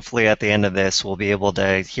 and hopefully at the end of this we'll be able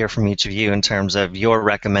to hear from each of you in terms of your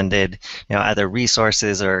recommended, either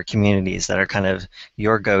resources or communities that are kind of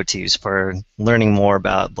your go-tos for learning more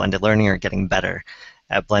about blended learning or getting better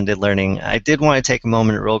at blended learning. I did want to take a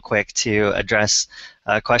moment real quick to address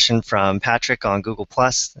a question from Patrick on Google+,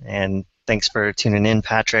 and thanks for tuning in,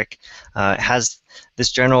 Patrick. Has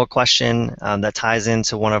this general question that ties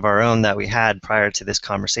into one of our own that we had prior to this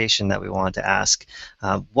conversation that we wanted to ask.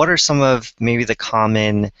 What are some of maybe the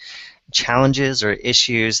common challenges or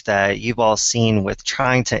issues that you've all seen with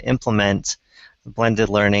trying to implement blended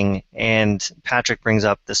learning? And Patrick brings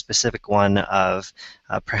up the specific one of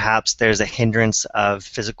perhaps there's a hindrance of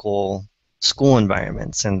physical school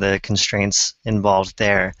environments and the constraints involved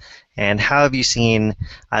there. And how have you seen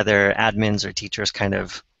either admins or teachers kind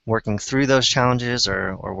of working through those challenges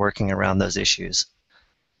or working around those issues?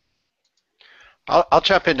 I'll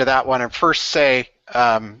jump into that one and first say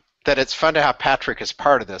that it's fun to have Patrick as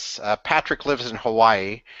part of this. Patrick lives in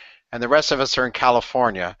Hawaii, and the rest of us are in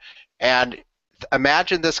California. And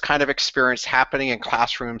imagine this kind of experience happening in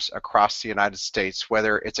classrooms across the United States,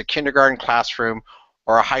 whether it's a kindergarten classroom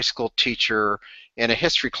or a high school teacher in a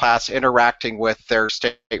history class interacting with their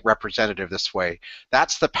state representative this way.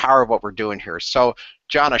 That's the power of what we're doing here. So,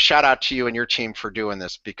 John, a shout out to you and your team for doing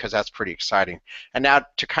this, because that's pretty exciting. And now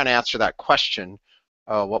to kind of answer that question,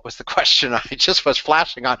 what was the question? I just was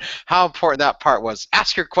flashing on how important that part was.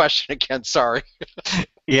 Ask your question again, sorry.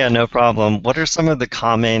 Yeah, no problem. What are some of the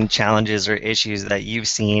common challenges or issues that you've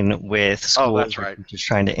seen with Oh, schools that's or right. teachers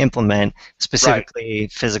trying to implement Right. specifically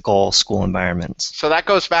physical school environments? So that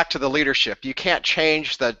goes back to the leadership. You can't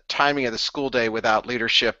change the timing of the school day without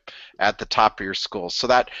leadership at the top of your school. So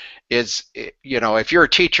that is, if you're a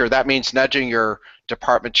teacher, that means nudging your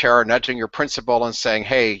department chair or nudging your principal and saying,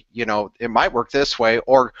 hey, it might work this way,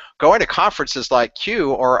 or going to conferences like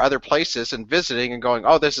Q or other places and visiting and going,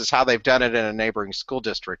 oh, this is how they've done it in a neighboring school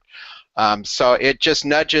district. So it just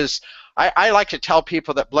nudges. I like to tell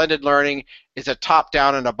people that blended learning is a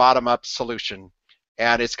top-down and a bottom-up solution,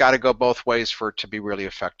 and it's got to go both ways for it to be really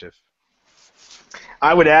effective.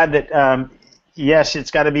 I would add that yes,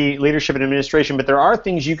 it's got to be leadership and administration, but there are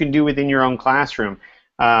things you can do within your own classroom.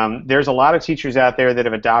 There's a lot of teachers out there that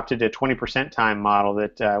have adopted a 20% time model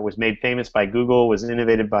that was made famous by Google, was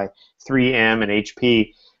innovated by 3M and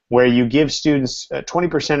HP, where you give students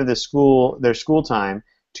 20% of their school time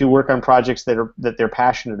to work on projects that they're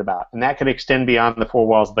passionate about, and that could extend beyond the four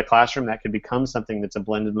walls of the classroom. That could become something that's a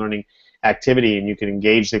blended learning activity, and you could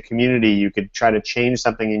engage the community. You could try to change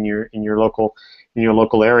something in your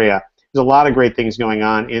local area. There's a lot of great things going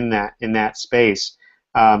on in that space.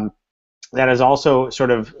 That has also sort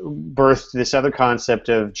of birthed this other concept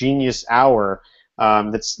of Genius Hour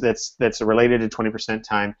that's related to 20%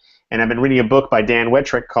 time. And I've been reading a book by Dan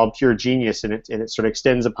Wettrick called Pure Genius, and it sort of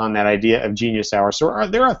extends upon that idea of Genius Hour. So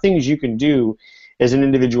there are things you can do as an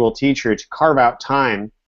individual teacher to carve out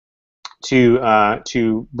time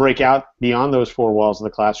to break out beyond those four walls of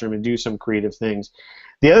the classroom and do some creative things.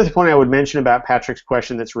 The other point I would mention about Patrick's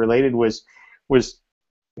question that's related was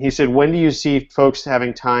he said, when do you see folks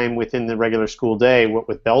having time within the regular school day,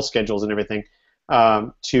 with bell schedules and everything,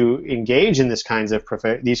 to engage in these kinds of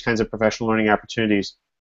professional learning opportunities?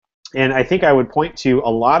 And I think I would point to a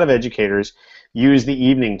lot of educators use the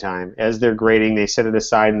evening time as they're grading. They set it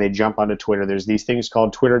aside and they jump onto Twitter. There's these things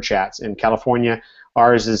called Twitter chats. In California,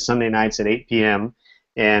 ours is Sunday nights at 8 p.m.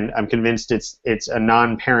 And I'm convinced it's a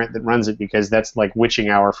non-parent that runs it, because that's like witching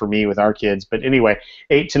hour for me with our kids. But anyway,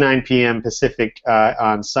 8 to 9 p.m. Pacific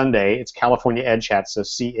on Sunday. It's California Ed Chat, so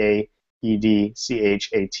CAEDCHAT.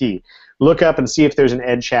 Look up and see if there's an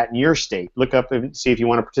Ed Chat in your state. Look up and see if you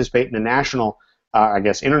want to participate in the national,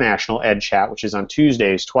 international Ed Chat, which is on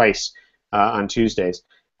Tuesdays, twice on Tuesdays,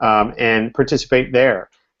 and participate there.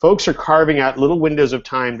 Folks are carving out little windows of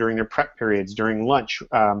time during their prep periods, during lunch.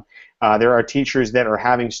 There are teachers that are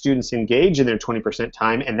having students engage in their 20%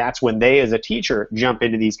 time, and that's when they, as a teacher, jump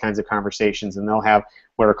into these kinds of conversations, and they'll have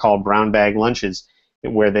what are called brown bag lunches,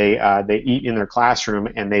 where they eat in their classroom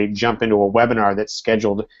and they jump into a webinar that's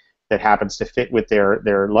scheduled that happens to fit with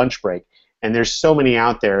their lunch break. And there's so many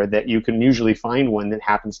out there that you can usually find one that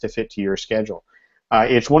happens to fit to your schedule.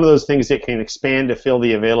 It's one of those things that can expand to fill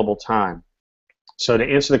the available time. So to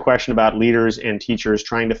answer the question about leaders and teachers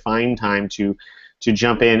trying to find time to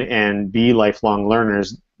jump in and be lifelong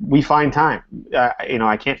learners, we find time.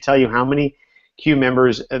 I can't tell you how many Q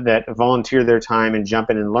members that volunteer their time and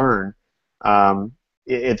jump in and learn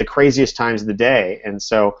at the craziest times of the day. And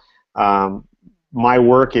so my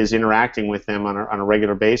work is interacting with them on a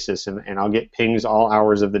regular basis, and I'll get pings all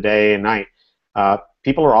hours of the day and night.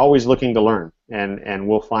 People are always looking to learn, and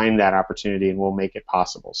we'll find that opportunity and we'll make it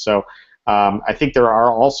possible. So I think there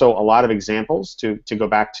are also a lot of examples to go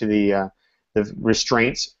back to the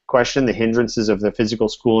restraints question, the hindrances of the physical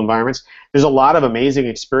school environments. There's a lot of amazing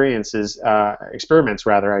experiments,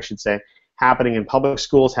 I should say, happening in public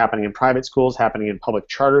schools, happening in private schools, happening in public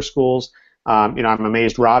charter schools. I'm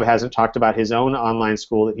amazed Rob hasn't talked about his own online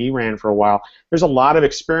school that he ran for a while. There's a lot of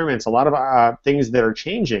experiments, a lot of things that are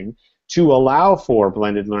changing to allow for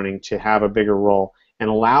blended learning to have a bigger role and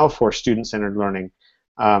allow for student-centered learning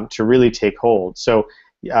to really take hold. So,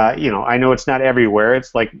 I know it's not everywhere.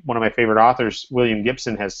 It's like one of my favorite authors, William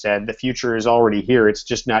Gibson, has said, the future is already here. It's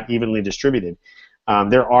just not evenly distributed.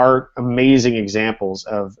 There are amazing examples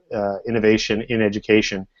of innovation in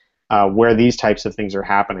education where these types of things are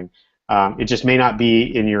happening. It just may not be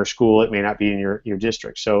in your school. It may not be in your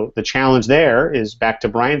district. So the challenge there is, back to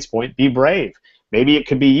Brian's point, be brave. Maybe it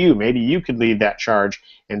could be you. Maybe you could lead that charge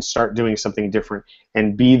and start doing something different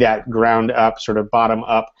and be that ground-up, sort of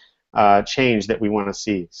bottom-up change that we want to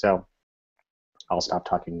see. So I'll stop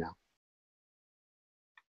talking now.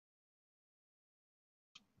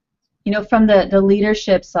 From the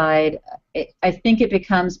leadership side, I think it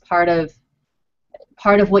becomes part of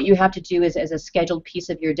what you have to do as a scheduled piece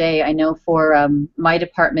of your day. I know for my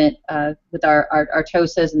department, with our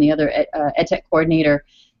TOSAs and the other EdTech coordinator,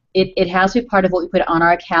 it has to be part of what we put on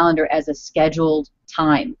our calendar as a scheduled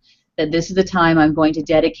time, that this is the time I'm going to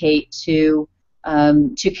dedicate to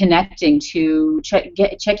to connecting, to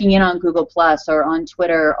checking in on Google Plus or on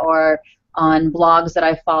Twitter or on blogs that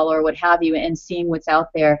I follow or what have you, and seeing what's out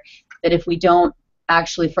there. That if we don't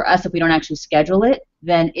actually, for us, if we don't actually schedule it,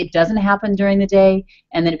 then it doesn't happen during the day,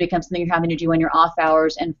 and then it becomes something you're having to do on your off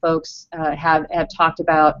hours. And folks have talked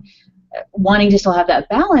about wanting to still have that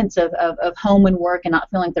balance of home and work and not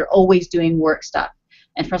feeling like they're always doing work stuff.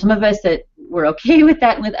 And for some of us that we're okay with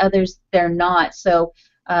that, and with others they're not. So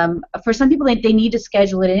for some people, they need to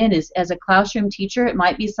schedule it in. As a classroom teacher, it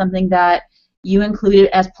might be something that you include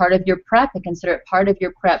it as part of your prep and consider it part of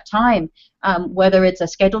your prep time, whether it's a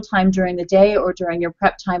scheduled time during the day or during your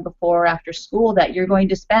prep time before or after school that you're going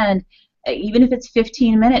to spend, even if it's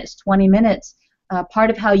 15 minutes, 20 minutes. Part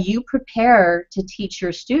of how you prepare to teach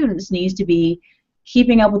your students needs to be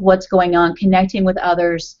keeping up with what's going on, connecting with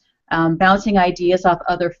others, bouncing ideas off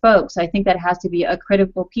other folks. I think that has to be a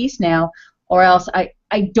critical piece now, or else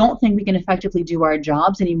I don't think we can effectively do our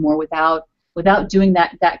jobs anymore without doing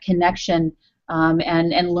that connection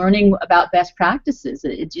and learning about best practices.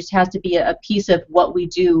 It just has to be a piece of what we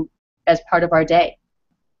do as part of our day.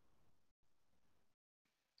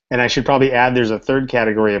 And I should probably add there's a third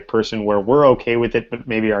category of person where we're okay with it, but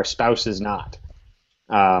maybe our spouse is not.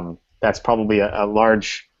 That's probably a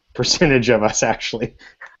large percentage of us, actually.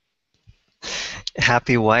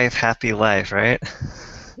 Happy wife, happy life, right?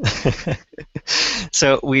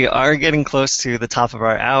 So we are getting close to the top of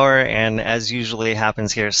our hour, and as usually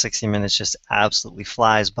happens here, 60 minutes just absolutely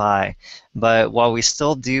flies by. But while we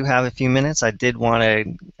still do have a few minutes, I did want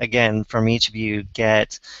to, again, from each of you,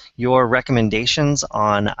 get your recommendations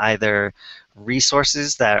on either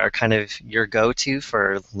resources that are kind of your go-to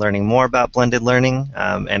for learning more about blended learning.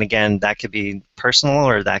 And again, that could be personal,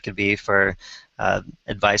 or that could be for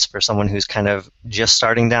advice for someone who's kind of just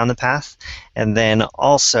starting down the path. And then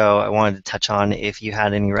also I wanted to touch on if you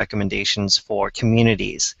had any recommendations for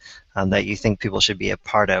communities that you think people should be a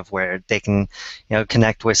part of, where they can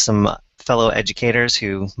connect with some fellow educators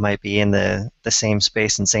who might be in the same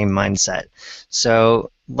space and same mindset. So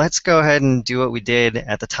let's go ahead and do what we did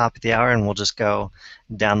at the top of the hour, and we'll just go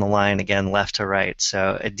down the line again, left to right.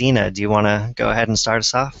 So Adina, do you want to go ahead and start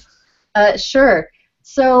us off? Sure.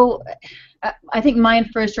 So I think mine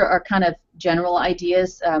first are kind of general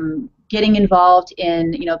ideas. Getting involved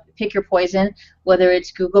in, pick your poison, whether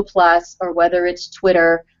it's Google Plus or whether it's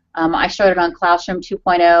Twitter. I started on Classroom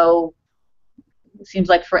 2.0, seems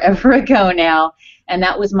like forever ago now, and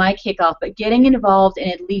that was my kickoff. But getting involved in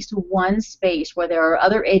at least one space where there are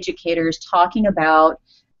other educators talking about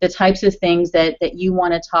the types of things that you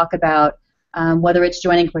want to talk about, whether it's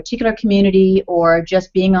joining a particular community or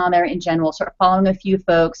just being on there in general, start following a few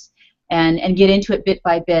folks and get into it bit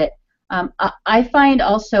by bit. I find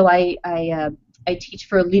also I teach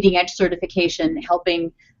for leading edge certification,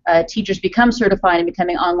 helping teachers become certified and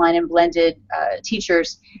becoming online and blended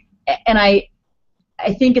teachers. And I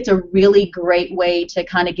think it's a really great way to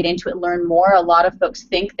kind of get into it, learn more. A lot of folks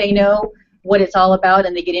think they know what it's all about,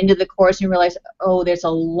 and they get into the course and realize, oh, there's a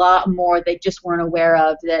lot more they just weren't aware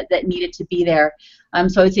of that needed to be there.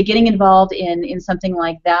 So it's getting involved in something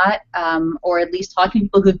like that, or at least talking to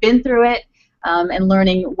people who've been through it and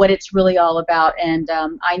learning what it's really all about. And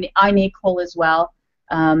iNACOL as well,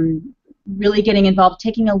 really getting involved,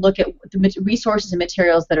 taking a look at the resources and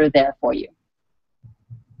materials that are there for you.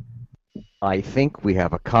 I think we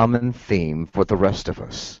have a common theme for the rest of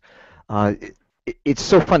us. It's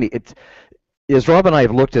so funny. As Rob and I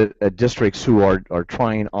have looked at districts who are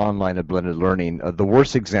trying online and blended learning, the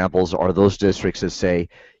worst examples are those districts that say,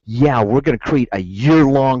 yeah, we're going to create a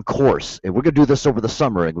year-long course, and we're going to do this over the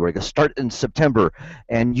summer, and we're going to start in September,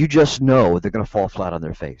 and you just know they're going to fall flat on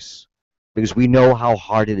their face, because we know how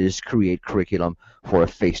hard it is to create curriculum for a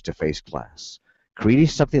face-to-face class. Creating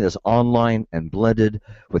something that's online and blended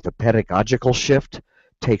with a pedagogical shift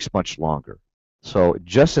takes much longer. So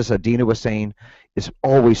just as Adina was saying, it's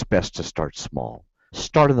always best to start small.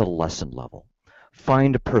 Start at the lesson level.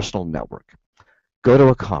 Find a personal network. Go to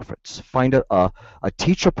a conference. Find a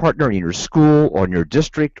teacher partner in your school or in your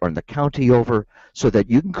district or in the county over, so that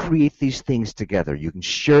you can create these things together. You can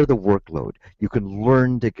share the workload. You can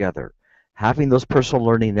learn together. Having those personal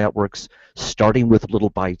learning networks, starting with little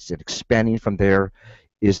bites and expanding from there,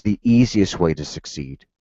 is the easiest way to succeed.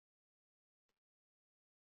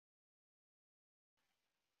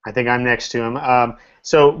 I think I'm next to him.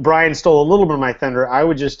 So Brian stole a little bit of my thunder. I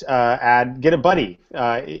would just add, get a buddy.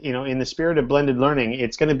 In the spirit of blended learning,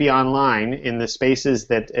 it's going to be online in the spaces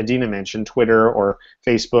that Adina mentioned, Twitter or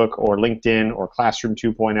Facebook or LinkedIn or Classroom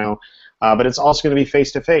 2.0, but it's also going to be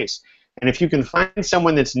face-to-face. And if you can find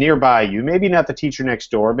someone that's nearby you, maybe not the teacher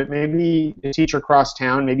next door, but maybe a teacher across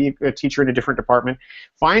town, maybe a teacher in a different department,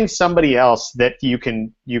 find somebody else that you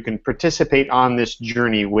can participate on this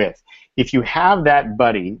journey with. If you have that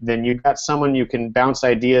buddy, then you've got someone you can bounce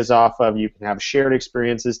ideas off of. You can have shared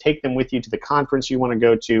experiences, take them with you to the conference you want to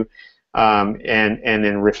go to, and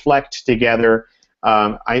then reflect together.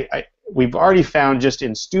 We've already found just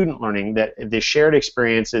in student learning that the shared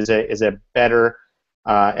experience is a better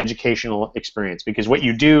educational experience, because what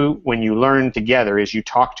you do when you learn together is you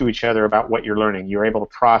talk to each other about what you're learning. You're able to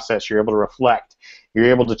process, you're able to reflect, you're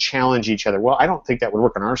able to challenge each other. Well, I don't think that would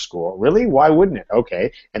work in our school. Really? Why wouldn't it?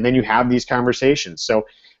 Okay. And then you have these conversations. So,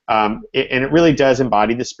 and it really does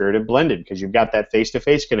embody the spirit of blended, because you've got that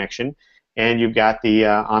face-to-face connection and you've got the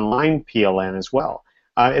online PLN as well.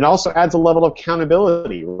 It also adds a level of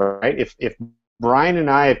accountability, right? If Brian and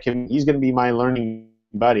I he's going to be my learning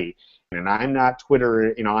buddy, and I'm not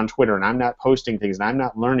on Twitter, and I'm not posting things, and I'm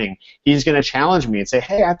not learning, he's going to challenge me and say,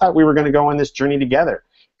 hey, I thought we were going to go on this journey together.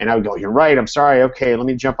 And I would go, you're right, I'm sorry, okay, let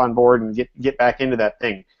me jump on board and get back into that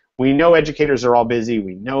thing. We know educators are all busy.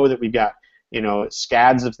 We know that we've got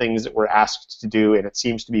scads of things that we're asked to do, and it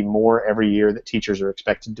seems to be more every year that teachers are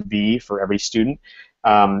expected to be for every student.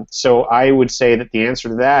 So I would say that the answer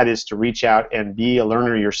to that is to reach out and be a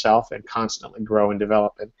learner yourself and constantly grow and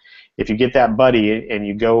develop. And if you get that buddy and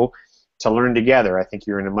you go to learn together, I think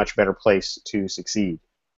you're in a much better place to succeed.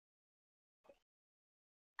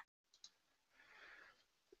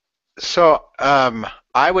 So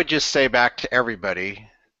I would just say back to everybody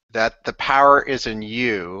that the power is in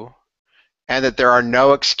you, and that there are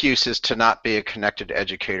no excuses to not be a connected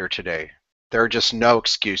educator today. There are just no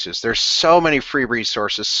excuses. There's so many free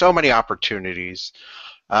resources, so many opportunities.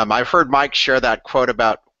 I've heard Mike share that quote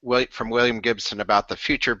from William Gibson about the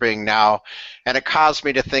future being now, and it caused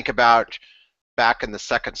me to think about back in the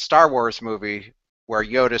second Star Wars movie where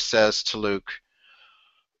Yoda says to Luke,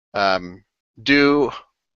 do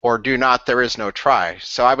or do not, there is no try.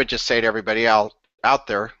 So I would just say to everybody out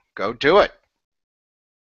there, go do it.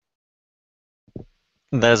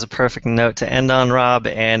 That is a perfect note to end on, Rob,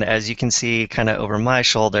 and as you can see kind of over my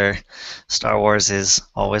shoulder, Star Wars is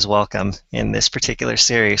always welcome in this particular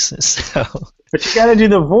series. So. But you got to do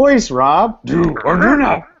the voice, Rob. Do or do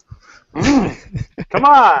not. Come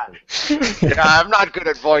on. Yeah, I'm not good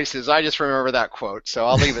at voices. I just remember that quote, so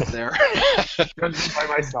I'll leave it there. By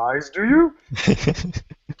my size, do you?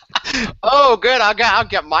 Oh, good. I'll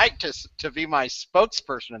get Mike to be my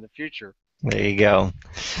spokesperson in the future. There you go.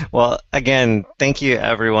 Well, again, thank you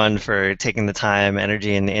everyone for taking the time,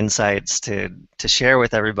 energy, and insights to share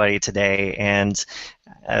with everybody today. And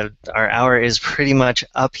our hour is pretty much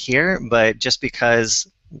up here, but just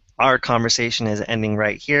because our conversation is ending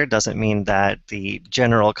right here doesn't mean that the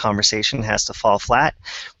general conversation has to fall flat.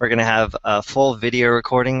 We're going to have a full video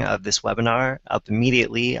recording of this webinar up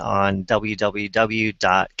immediately on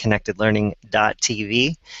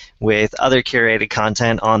www.connectedlearning.tv with other curated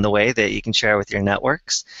content on the way that you can share with your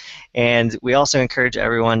networks. And we also encourage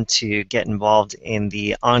everyone to get involved in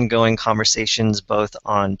the ongoing conversations both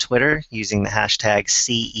on Twitter using the hashtag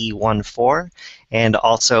CE14 and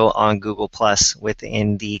also on Google Plus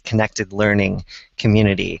within the Connected Learning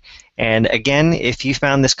community. And again, if you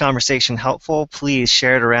found this conversation helpful, please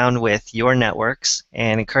share it around with your networks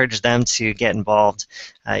and encourage them to get involved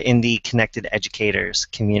in the Connected Educators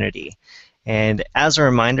community. And as a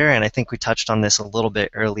reminder, and I think we touched on this a little bit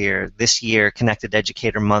earlier, this year Connected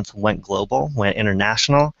Educator Month went global, went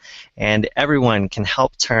international, and everyone can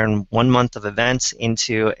help turn 1 month of events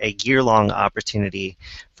into a year-long opportunity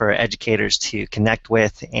for educators to connect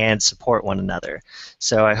with and support one another.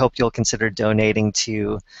 So I hope you'll consider donating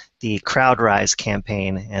to the CrowdRise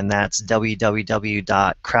campaign, and that's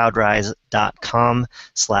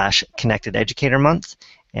www.crowdrise.com/ConnectedEducatorMonth.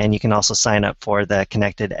 And you can also sign up for the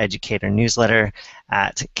Connected Educator newsletter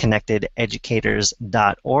at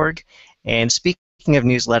connectededucators.org. And speaking of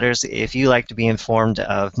newsletters, if you like to be informed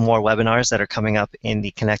of more webinars that are coming up in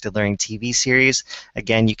the Connected Learning TV series,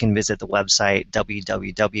 again, you can visit the website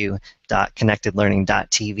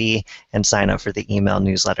www.connectedlearning.tv and sign up for the email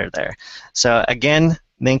newsletter there. So again,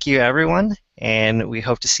 thank you everyone, and we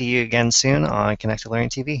hope to see you again soon on Connected Learning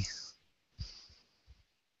TV.